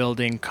each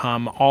building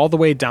come all the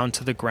way down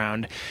to the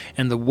ground,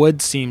 and the wood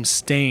seems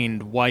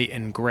stained white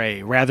and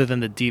gray, rather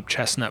than the deep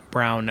chestnut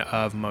brown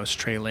of most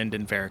Treyland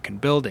and Verican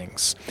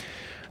buildings.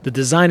 The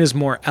design is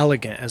more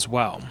elegant as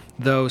well,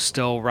 though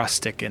still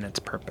rustic in its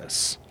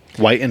purpose.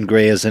 White and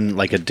gray as in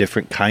like a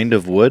different kind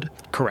of wood?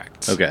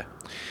 Correct. Okay.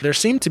 There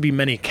seem to be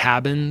many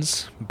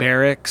cabins,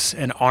 barracks,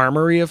 an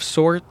armory of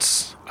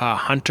sorts, a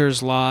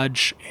hunter's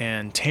lodge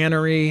and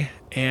tannery,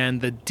 and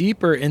the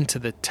deeper into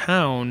the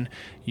town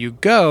you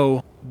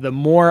go, the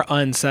more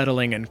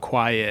unsettling and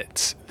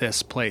quiet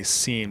this place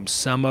seems.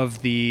 Some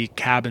of the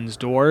cabin's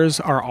doors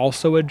are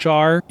also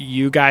ajar.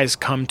 You guys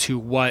come to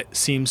what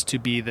seems to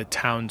be the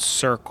town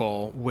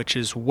circle, which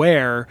is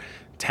where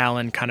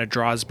Talon kind of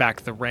draws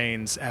back the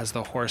reins as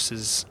the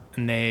horses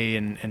neigh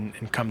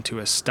and come to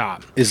a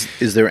stop.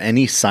 Is there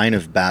any sign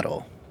of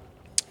battle?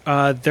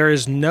 There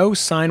is no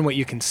sign what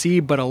you can see,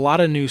 but a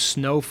lot of new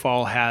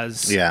snowfall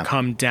has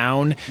come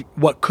down.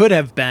 What could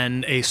have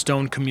been a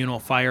stone communal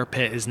fire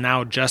pit is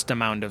now just a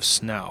mound of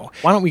snow.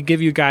 Why don't we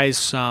give you guys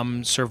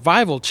some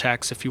survival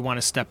checks if you want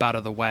to step out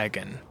of the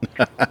wagon?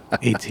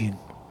 18.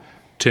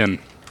 10.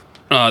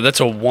 That's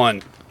a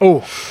 1.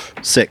 Oh,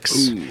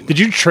 6. did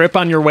you trip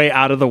on your way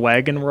out of the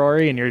wagon,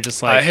 Rory? And you're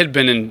just like... I had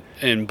been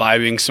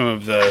imbibing some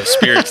of the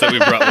spirits that we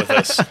brought with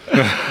us.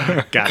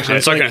 Gotcha.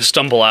 It's not going to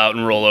stumble out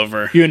and roll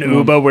over. You and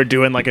Uba were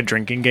doing like a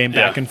drinking game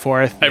back and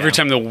forth. Every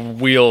time the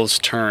wheels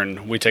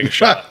turn, we take a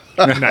shot.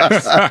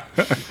 Nice.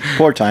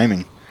 Poor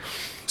timing.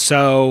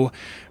 So,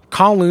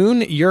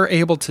 Kowloon, you're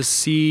able to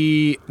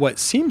see what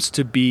seems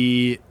to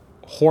be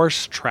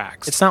horse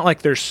tracks. It's not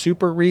like they're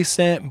super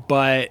recent,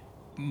 but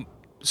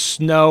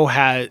snow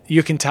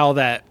you can tell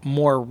that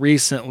more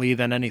recently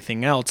than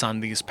anything else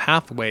on these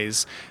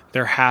pathways,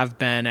 there have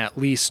been at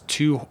least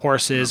 2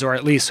 horses or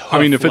at least I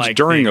mean, if it's hoof-like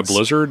during things. a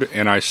blizzard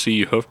and I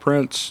see hoof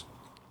prints,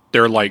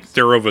 they're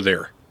over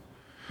there.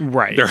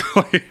 Right. They're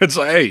like, it's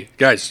like, hey,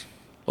 guys,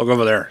 look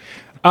over there.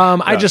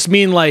 I just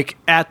mean like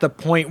at the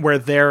point where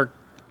they're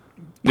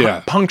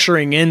Yeah.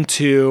 puncturing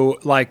into,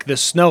 like, the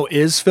snow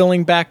is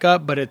filling back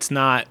up, but it's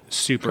not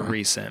super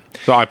recent.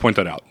 So I point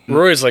that out.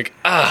 Rory's like,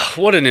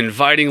 what an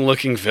inviting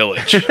looking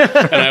village.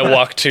 And I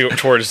walk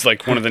towards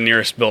like one of the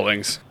nearest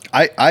buildings.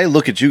 I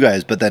look at you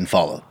guys, but then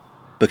follow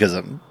because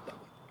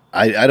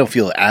I don't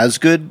feel as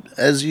good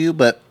as you,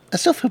 but I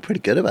still feel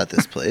pretty good about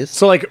this place.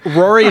 So, like,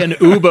 Rory and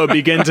Uba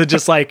begin to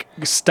just, like,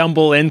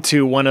 stumble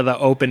into one of the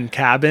open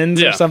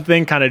cabins or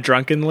something kind of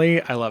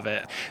drunkenly. I love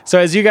it. So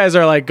as you guys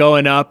are, like,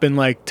 going up and,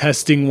 like,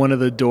 testing one of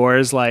the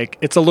doors, like,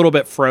 it's a little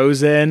bit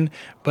frozen,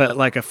 but,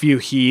 like, a few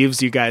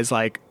heaves, you guys,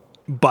 like,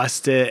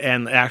 bust it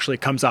and it actually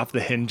comes off the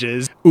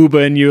hinges. Uba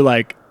and you,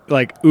 like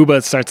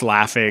Uba starts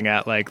laughing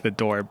at like the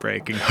door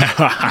breaking.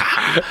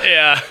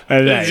 Yeah.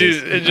 Nice.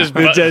 It just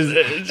I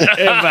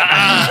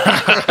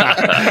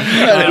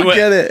don't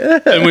get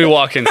it. and we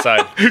walk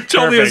inside.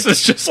 Tullius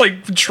is just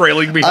like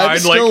trailing behind. I'm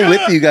still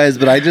with you guys,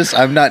 but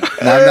I'm not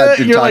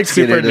You're, like,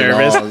 super intoxicated at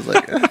all. I was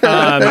like,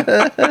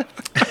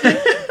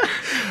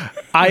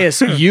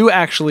 Ias, you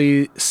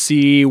actually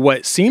see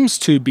what seems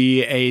to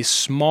be a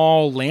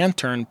small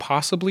lantern,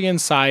 possibly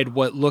inside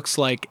what looks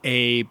like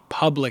a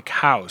public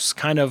house,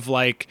 kind of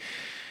like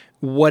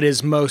what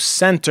is most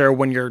center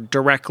when you're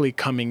directly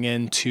coming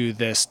into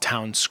this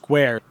town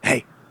square.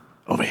 Hey,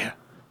 over here.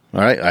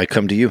 all right, I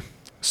come to you.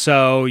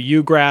 So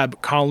you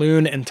grab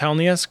Kowloon and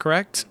Telnius,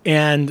 correct?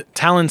 And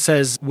Talon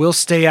says, we'll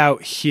stay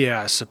out here,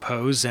 I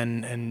suppose,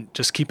 and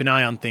just keep an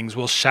eye on things.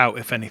 We'll shout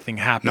if anything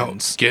No,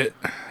 happens.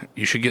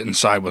 you should get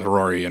inside with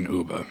Rory and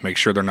Uba. Make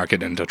sure they're not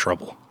getting into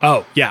trouble.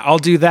 Oh, yeah, I'll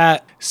do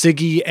that.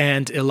 Siggy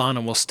and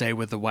Ilana will stay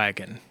with the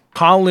wagon.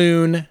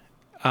 Kowloon,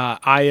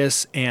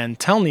 Ias, and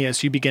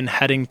Telnius, you begin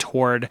heading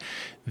toward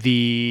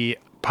the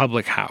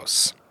public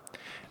house.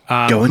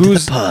 Going to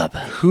the pub.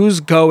 Who's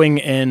going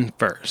in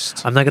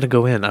first? I'm not going to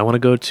go in. I want to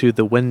go to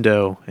the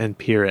window and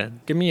peer in.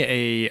 Give me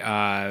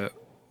a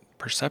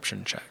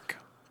perception check.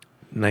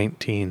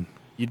 19.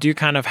 You do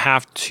kind of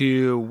have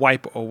to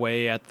wipe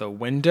away at the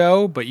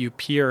window, but you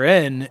peer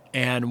in,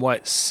 and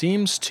what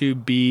seems to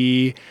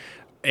be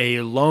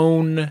a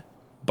lone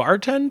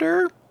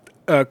bartender?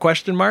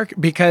 Question mark,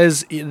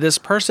 because this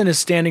person is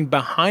standing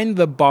behind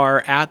the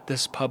bar at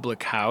this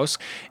public house,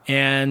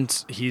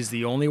 and he's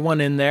the only one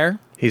in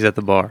there. He's at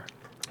the bar.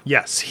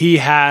 Yes, he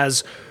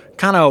has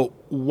kind of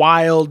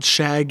wild,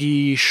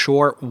 shaggy,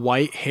 short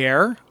white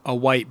hair, a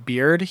white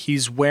beard.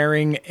 He's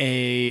wearing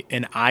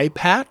an eye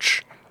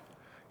patch.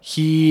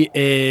 He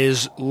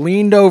is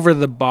leaned over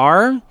the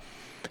bar,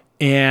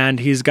 and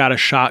he's got a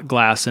shot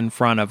glass in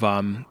front of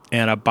him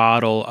and a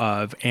bottle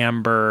of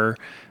amber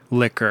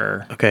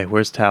liquor. Okay,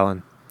 where's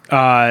Talon?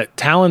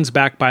 Talon's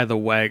back by the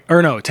way.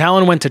 Or no,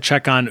 Talon went to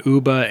check on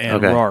Uba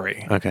and Okay.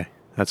 Rory. Okay,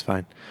 that's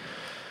fine.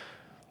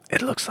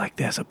 It looks like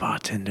there's a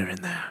bartender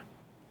in there.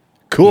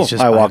 Cool. He's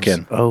just I by walk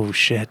himself. in. Oh,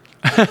 shit.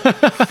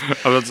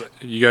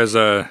 You guys,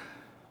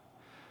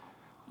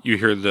 you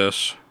hear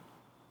this?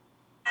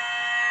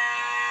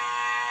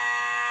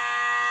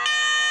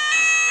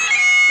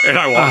 And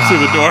I walk through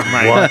the door.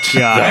 What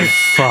the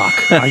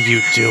fuck are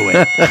you doing?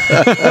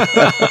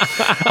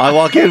 I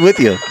walk in with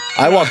you.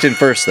 I walked in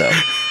first, though.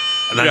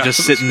 And I'm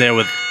just sitting there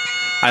with...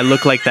 I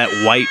look like that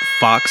white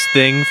fox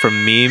thing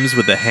from memes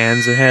with the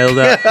hands held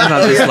up. And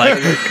I'm just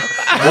like,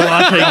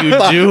 what are you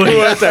doing?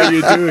 What are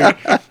you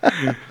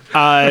doing?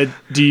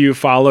 Do you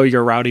follow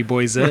your rowdy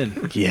boys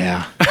in?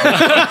 Yeah.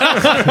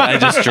 I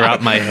just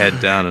drop my head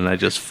down and I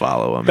just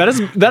follow him. That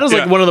is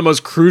like one of the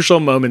most crucial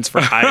moments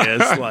for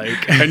Hyas.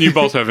 Like, And you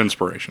both have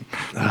inspiration.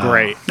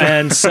 great.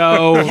 And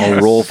so,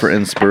 I'll roll for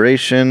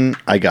inspiration.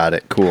 I got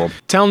it. Cool.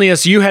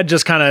 Telnius, you had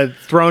just kind of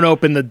thrown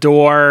open the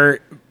door.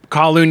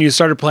 Kowloon, you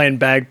started playing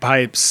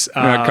bagpipes.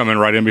 Coming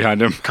right in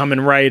behind him. Coming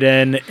right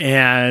in,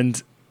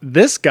 and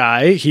this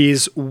guy,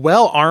 he's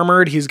well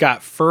armored. He's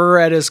got fur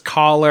at his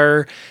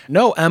collar,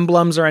 no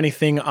emblems or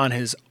anything on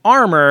his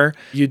armor.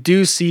 You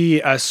do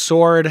see a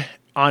sword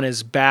on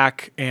his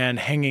back and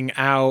hanging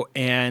out,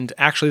 and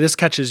actually this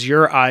catches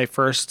your eye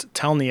first,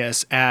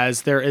 Telnius,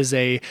 as there is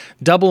a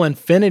double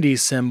infinity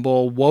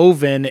symbol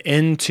woven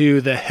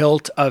into the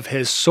hilt of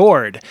his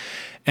sword.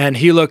 And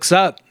he looks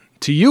up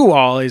to you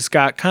all. He's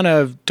got kind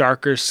of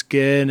darker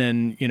skin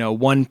and,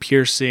 one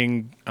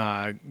piercing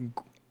brown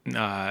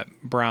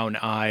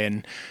eye,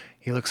 and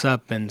he looks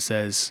up and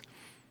says,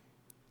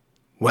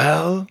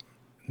 "Well,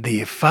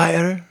 the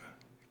fire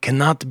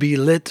cannot be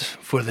lit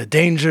for the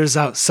dangers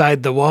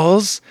outside the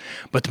walls,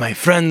 but my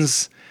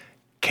friends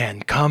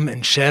can come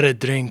and share a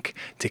drink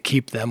to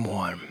keep them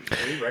warm."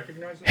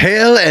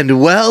 Hail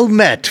and well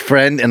met,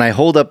 friend. And I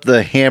hold up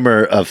the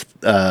hammer of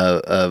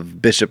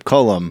Bishop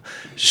Cullum,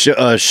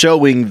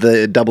 showing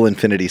the double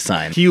infinity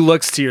sign. He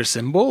looks to your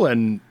symbol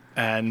and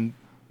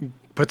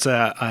puts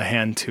a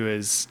hand to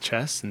his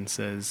chest and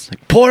says,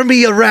 Pour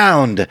me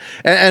around,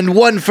 and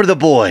one for the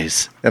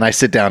boys. And I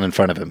sit down in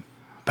front of him.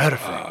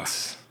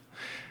 "Perfect."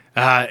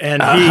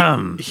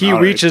 And he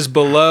reaches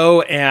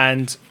below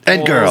and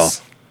girl.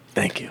 pulls-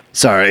 Thank you.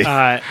 Sorry.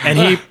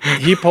 and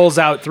he pulls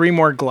out 3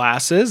 more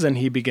glasses and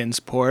he begins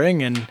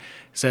pouring and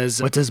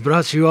says, "What has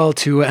brought you all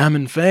to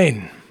Ammon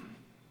Fane?"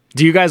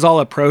 Do you guys all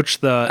approach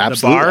the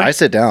Absolutely. bar? I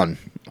sit down.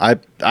 I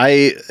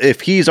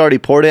if he's already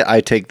poured it, I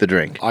take the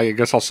drink. I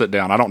guess I'll sit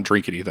down. I don't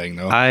drink anything,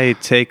 though. I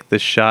take the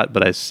shot,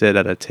 but I sit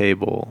at a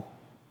table.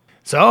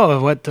 So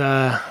what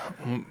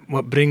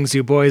brings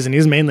you boys? And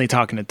he's mainly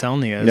talking to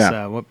Telnius.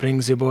 Yeah. What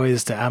brings you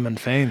boys to Ammon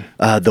Fane?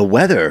 The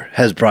weather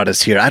has brought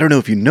us here. I don't know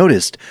if you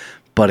noticed,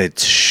 but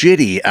it's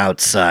shitty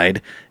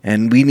outside,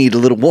 and we need a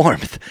little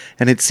warmth.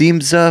 And it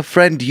seems,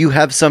 friend, you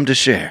have some to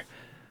share.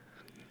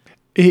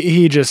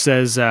 He just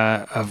says,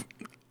 of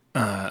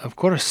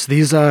course,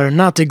 these are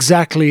not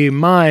exactly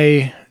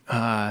my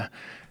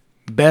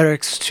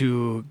barracks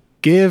to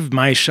give,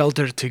 my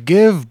shelter to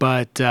give,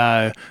 but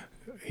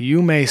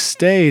you may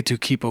stay to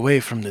keep away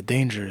from the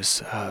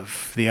dangers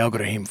of the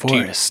Algrahim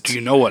forest. Do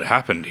you know what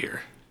happened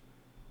here?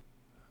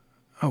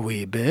 A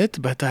wee bit,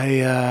 but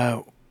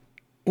I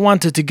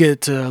wanted to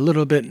get a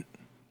little bit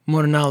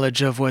more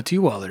knowledge of what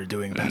you all are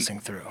doing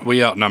passing through.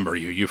 We outnumber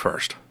you. You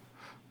first.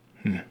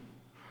 Yeah,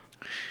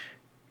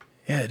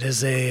 it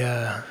is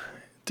a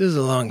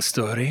long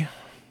story,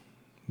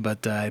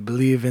 but I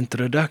believe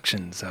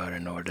introductions are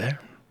in order.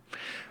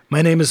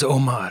 My name is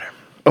Omar.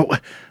 Oh,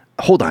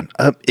 hold on.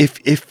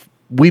 If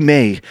we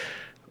may,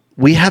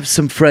 we have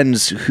some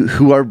friends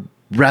who are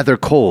rather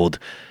cold.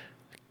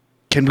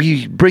 Can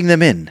we bring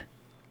them in?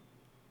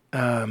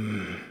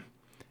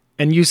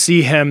 And you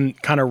see him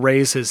kind of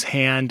raise his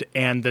hand,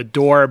 and the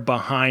door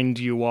behind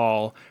you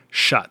all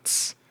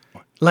shuts.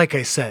 Like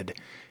I said,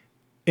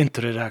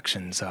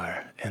 introductions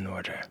are in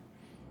order.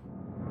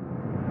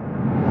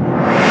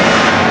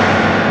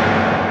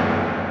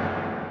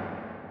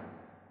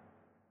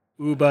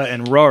 Uba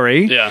and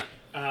Rory. Yeah.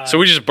 So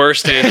we just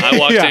burst in. I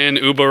walked in,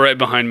 Uba right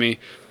behind me.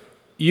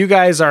 You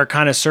guys are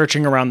kind of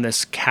searching around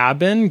this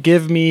cabin.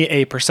 Give me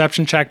a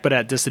perception check, but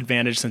at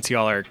disadvantage since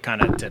y'all are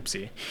kind of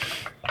tipsy.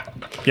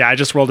 Yeah, I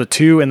just rolled a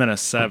 2 and then a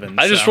 7.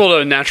 I just rolled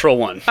a natural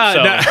 1.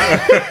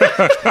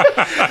 I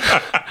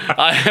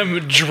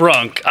am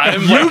drunk.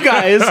 I'm You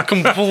guys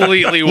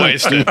completely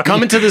wasted.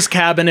 come into this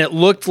cabin. It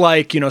looked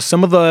like,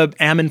 some of the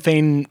Ammon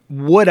Fane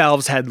wood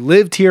elves had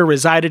lived here,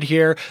 resided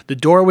here. The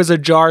door was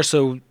ajar,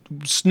 so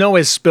snow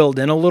has spilled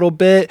in a little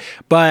bit.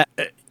 But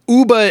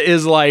Uba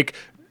is like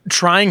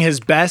trying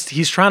his best.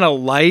 He's trying to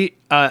light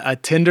a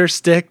tinder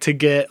stick to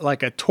get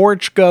like a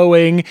torch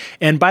going.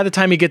 And by the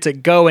time he gets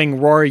it going,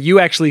 Rory, you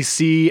actually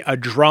see a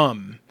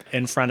drum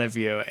in front of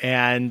you.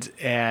 And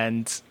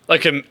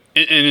Like an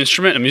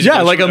instrument, a musical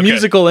yeah, like a instrument? Okay.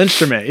 musical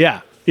instrument. Yeah.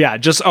 Yeah.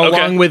 Just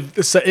along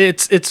with, so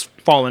it's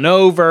fallen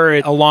over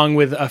along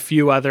with a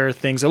few other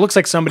things. It looks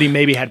like somebody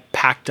maybe had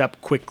packed up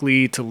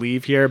quickly to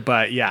leave here,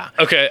 but yeah.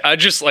 Okay, I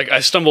just I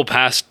stumble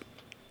past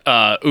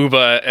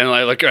Uba and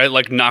I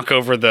knock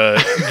over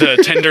the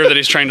tinder that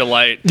he's trying to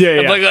light. Yeah,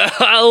 I'm yeah.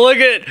 like, look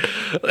at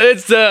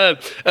it's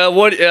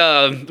what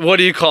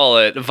do you call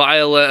it?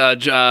 Guitar.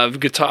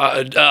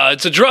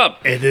 It's a drum.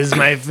 It is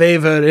my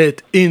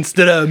favorite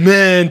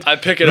instrument. I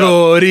pick it up.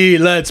 Rory,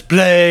 let's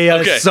play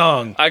a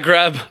song. I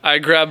grab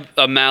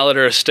a mallet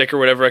or a stick or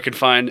whatever I can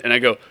find, and I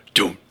go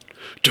doom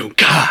doom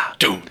ka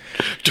doom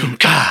doom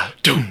ka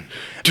doom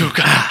doom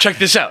ka. Check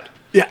this out.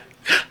 Yeah.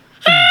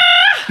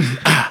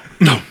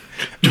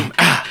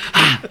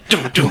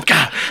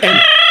 And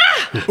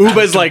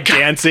Uba's like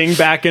dancing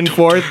back and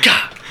forth.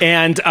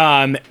 And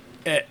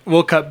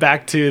we'll cut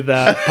back to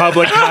the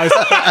public house.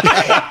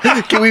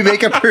 Can we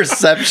make a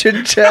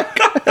perception check?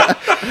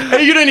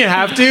 You don't even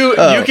have to.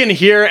 Oh. You can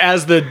hear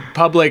as the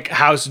public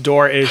house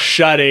door is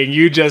shutting.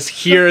 You just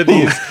hear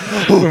these.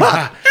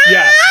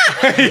 Yeah.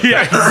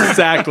 Yeah,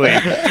 exactly.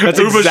 That's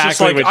Uba's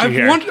just exactly like, what you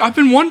hear. I've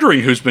been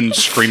wondering who's been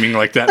screaming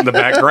like that in the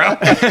background.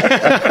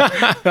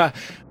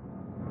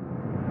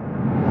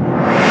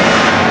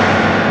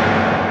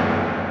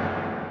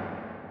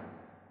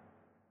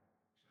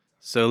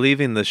 So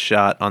leaving the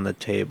shot on the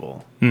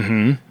table,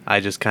 I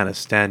just kind of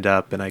stand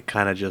up and I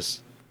kind of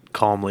just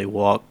calmly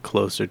walk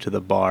closer to the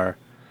bar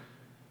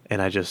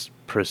and I just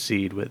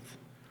proceed with,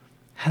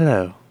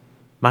 "Hello,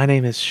 my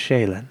name is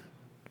Shaylin.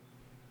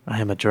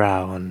 I am a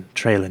drow on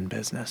Traylin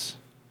business.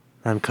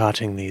 I'm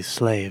carting these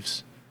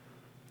slaves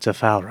to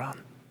Falron."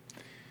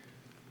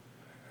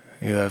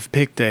 You have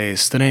picked a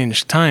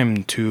strange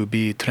time to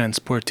be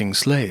transporting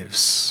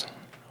slaves.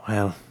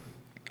 Well,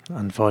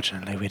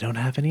 unfortunately, we don't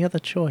have any other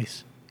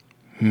choice.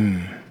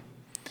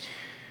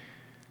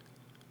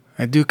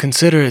 I do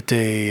consider it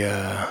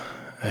a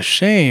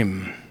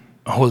shame,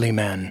 holy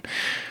man,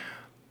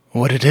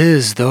 what it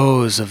is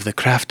those of the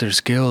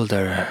Crafters Guild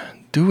are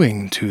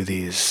doing to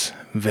these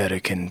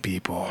Verican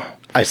people.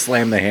 I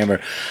slam the hammer.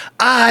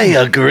 I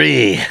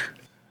agree.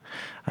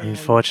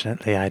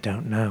 Unfortunately, I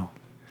don't know.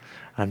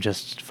 I'm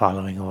just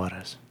following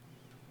orders.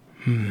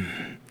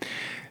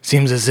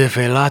 Seems as if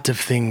a lot of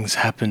things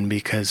happen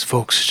because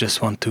folks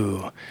just want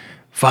to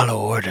follow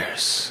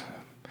orders.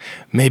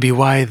 Maybe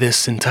why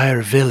this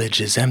entire village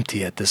is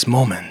empty at this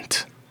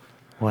moment.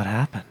 What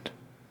happened?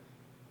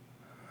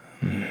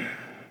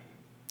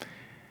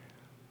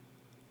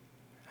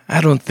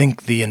 I don't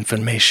think the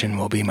information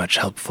will be much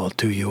helpful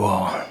to you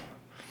all.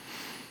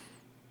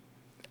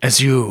 As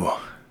you,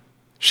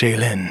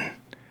 Shaylin,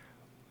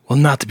 will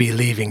not be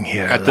leaving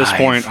here At this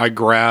alive. point, I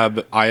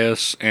grab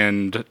Ias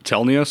and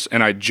Telnius,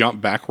 and I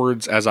jump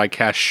backwards as I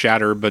cast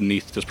Shatter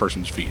beneath this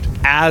person's feet.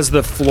 As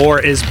the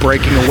floor is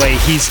breaking away,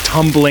 he's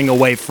tumbling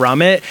away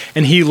from it,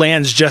 and he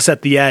lands just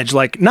at the edge,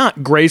 like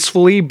not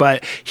gracefully,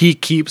 but he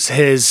keeps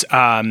his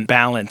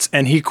balance.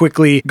 And he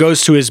quickly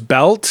goes to his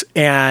belt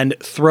and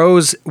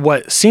throws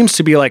what seems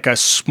to be like a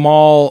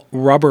small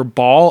rubber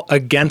ball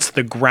against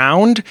the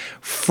ground.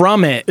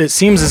 From it, it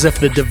seems as if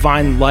the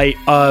divine light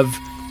of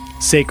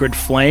sacred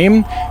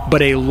flame,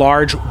 but a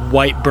large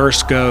white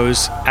burst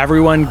goes.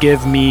 Everyone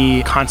give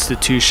me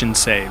Constitution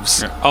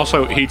saves.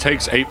 Also, he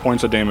takes 8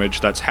 points of damage.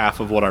 That's half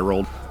of what I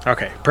rolled.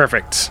 Okay,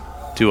 perfect.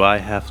 Do I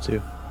have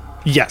to?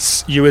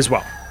 Yes, you as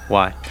well.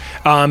 Why?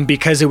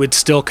 Because it would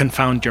still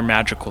confound your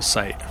magical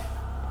sight.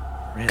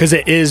 Because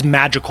it is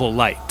magical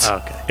light.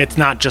 Okay. It's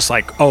not just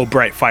like, oh,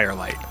 bright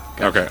firelight.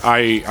 Okay,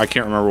 I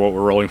can't remember what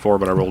we're rolling for,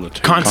 but I rolled a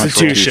 2.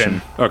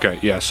 Constitution. Okay,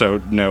 yeah, so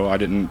no, I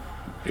didn't.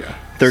 Yeah.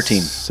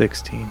 13.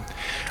 16.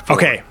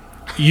 Okay,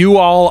 you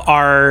all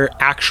are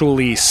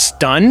actually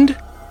stunned,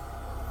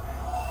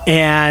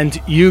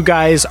 and you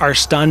guys are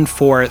stunned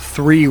for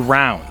 3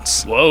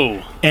 rounds.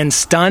 Whoa. And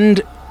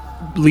stunned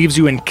leaves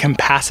you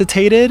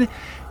incapacitated,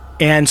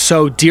 and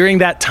so during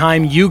that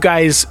time, you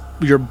guys,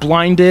 you're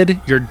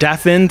blinded, you're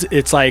deafened,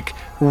 it's like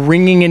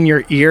ringing in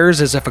your ears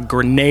as if a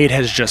grenade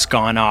has just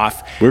gone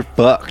off. We're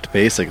fucked,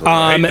 basically.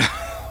 Right?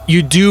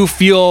 You do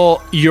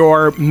feel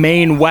your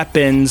main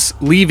weapons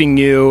leaving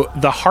you,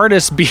 the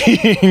hardest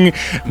being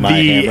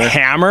the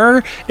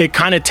hammer. It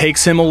kind of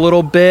takes him a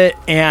little bit,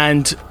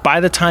 and by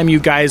the time you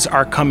guys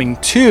are coming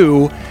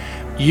to,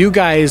 you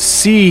guys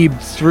see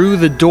through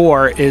the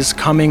door is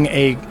coming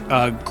a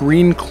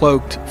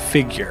green-cloaked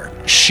figure.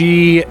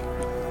 She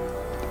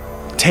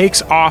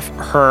takes off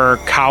her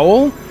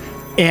cowl,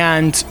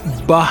 and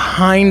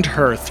behind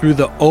her, through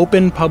the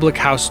open public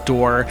house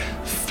door,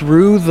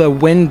 through the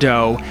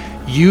window,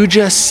 you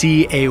just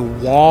see a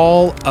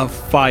wall of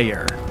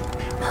fire.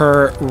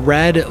 Her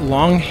red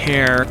long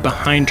hair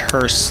behind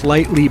her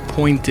slightly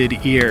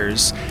pointed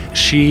ears.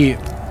 She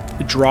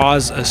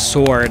draws a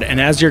sword, and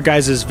as your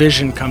guys'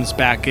 vision comes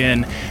back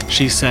in,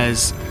 she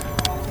says,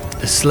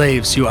 "The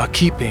slaves you are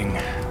keeping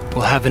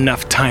will have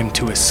enough time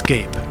to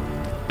escape,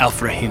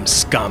 Alfrahim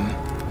scum."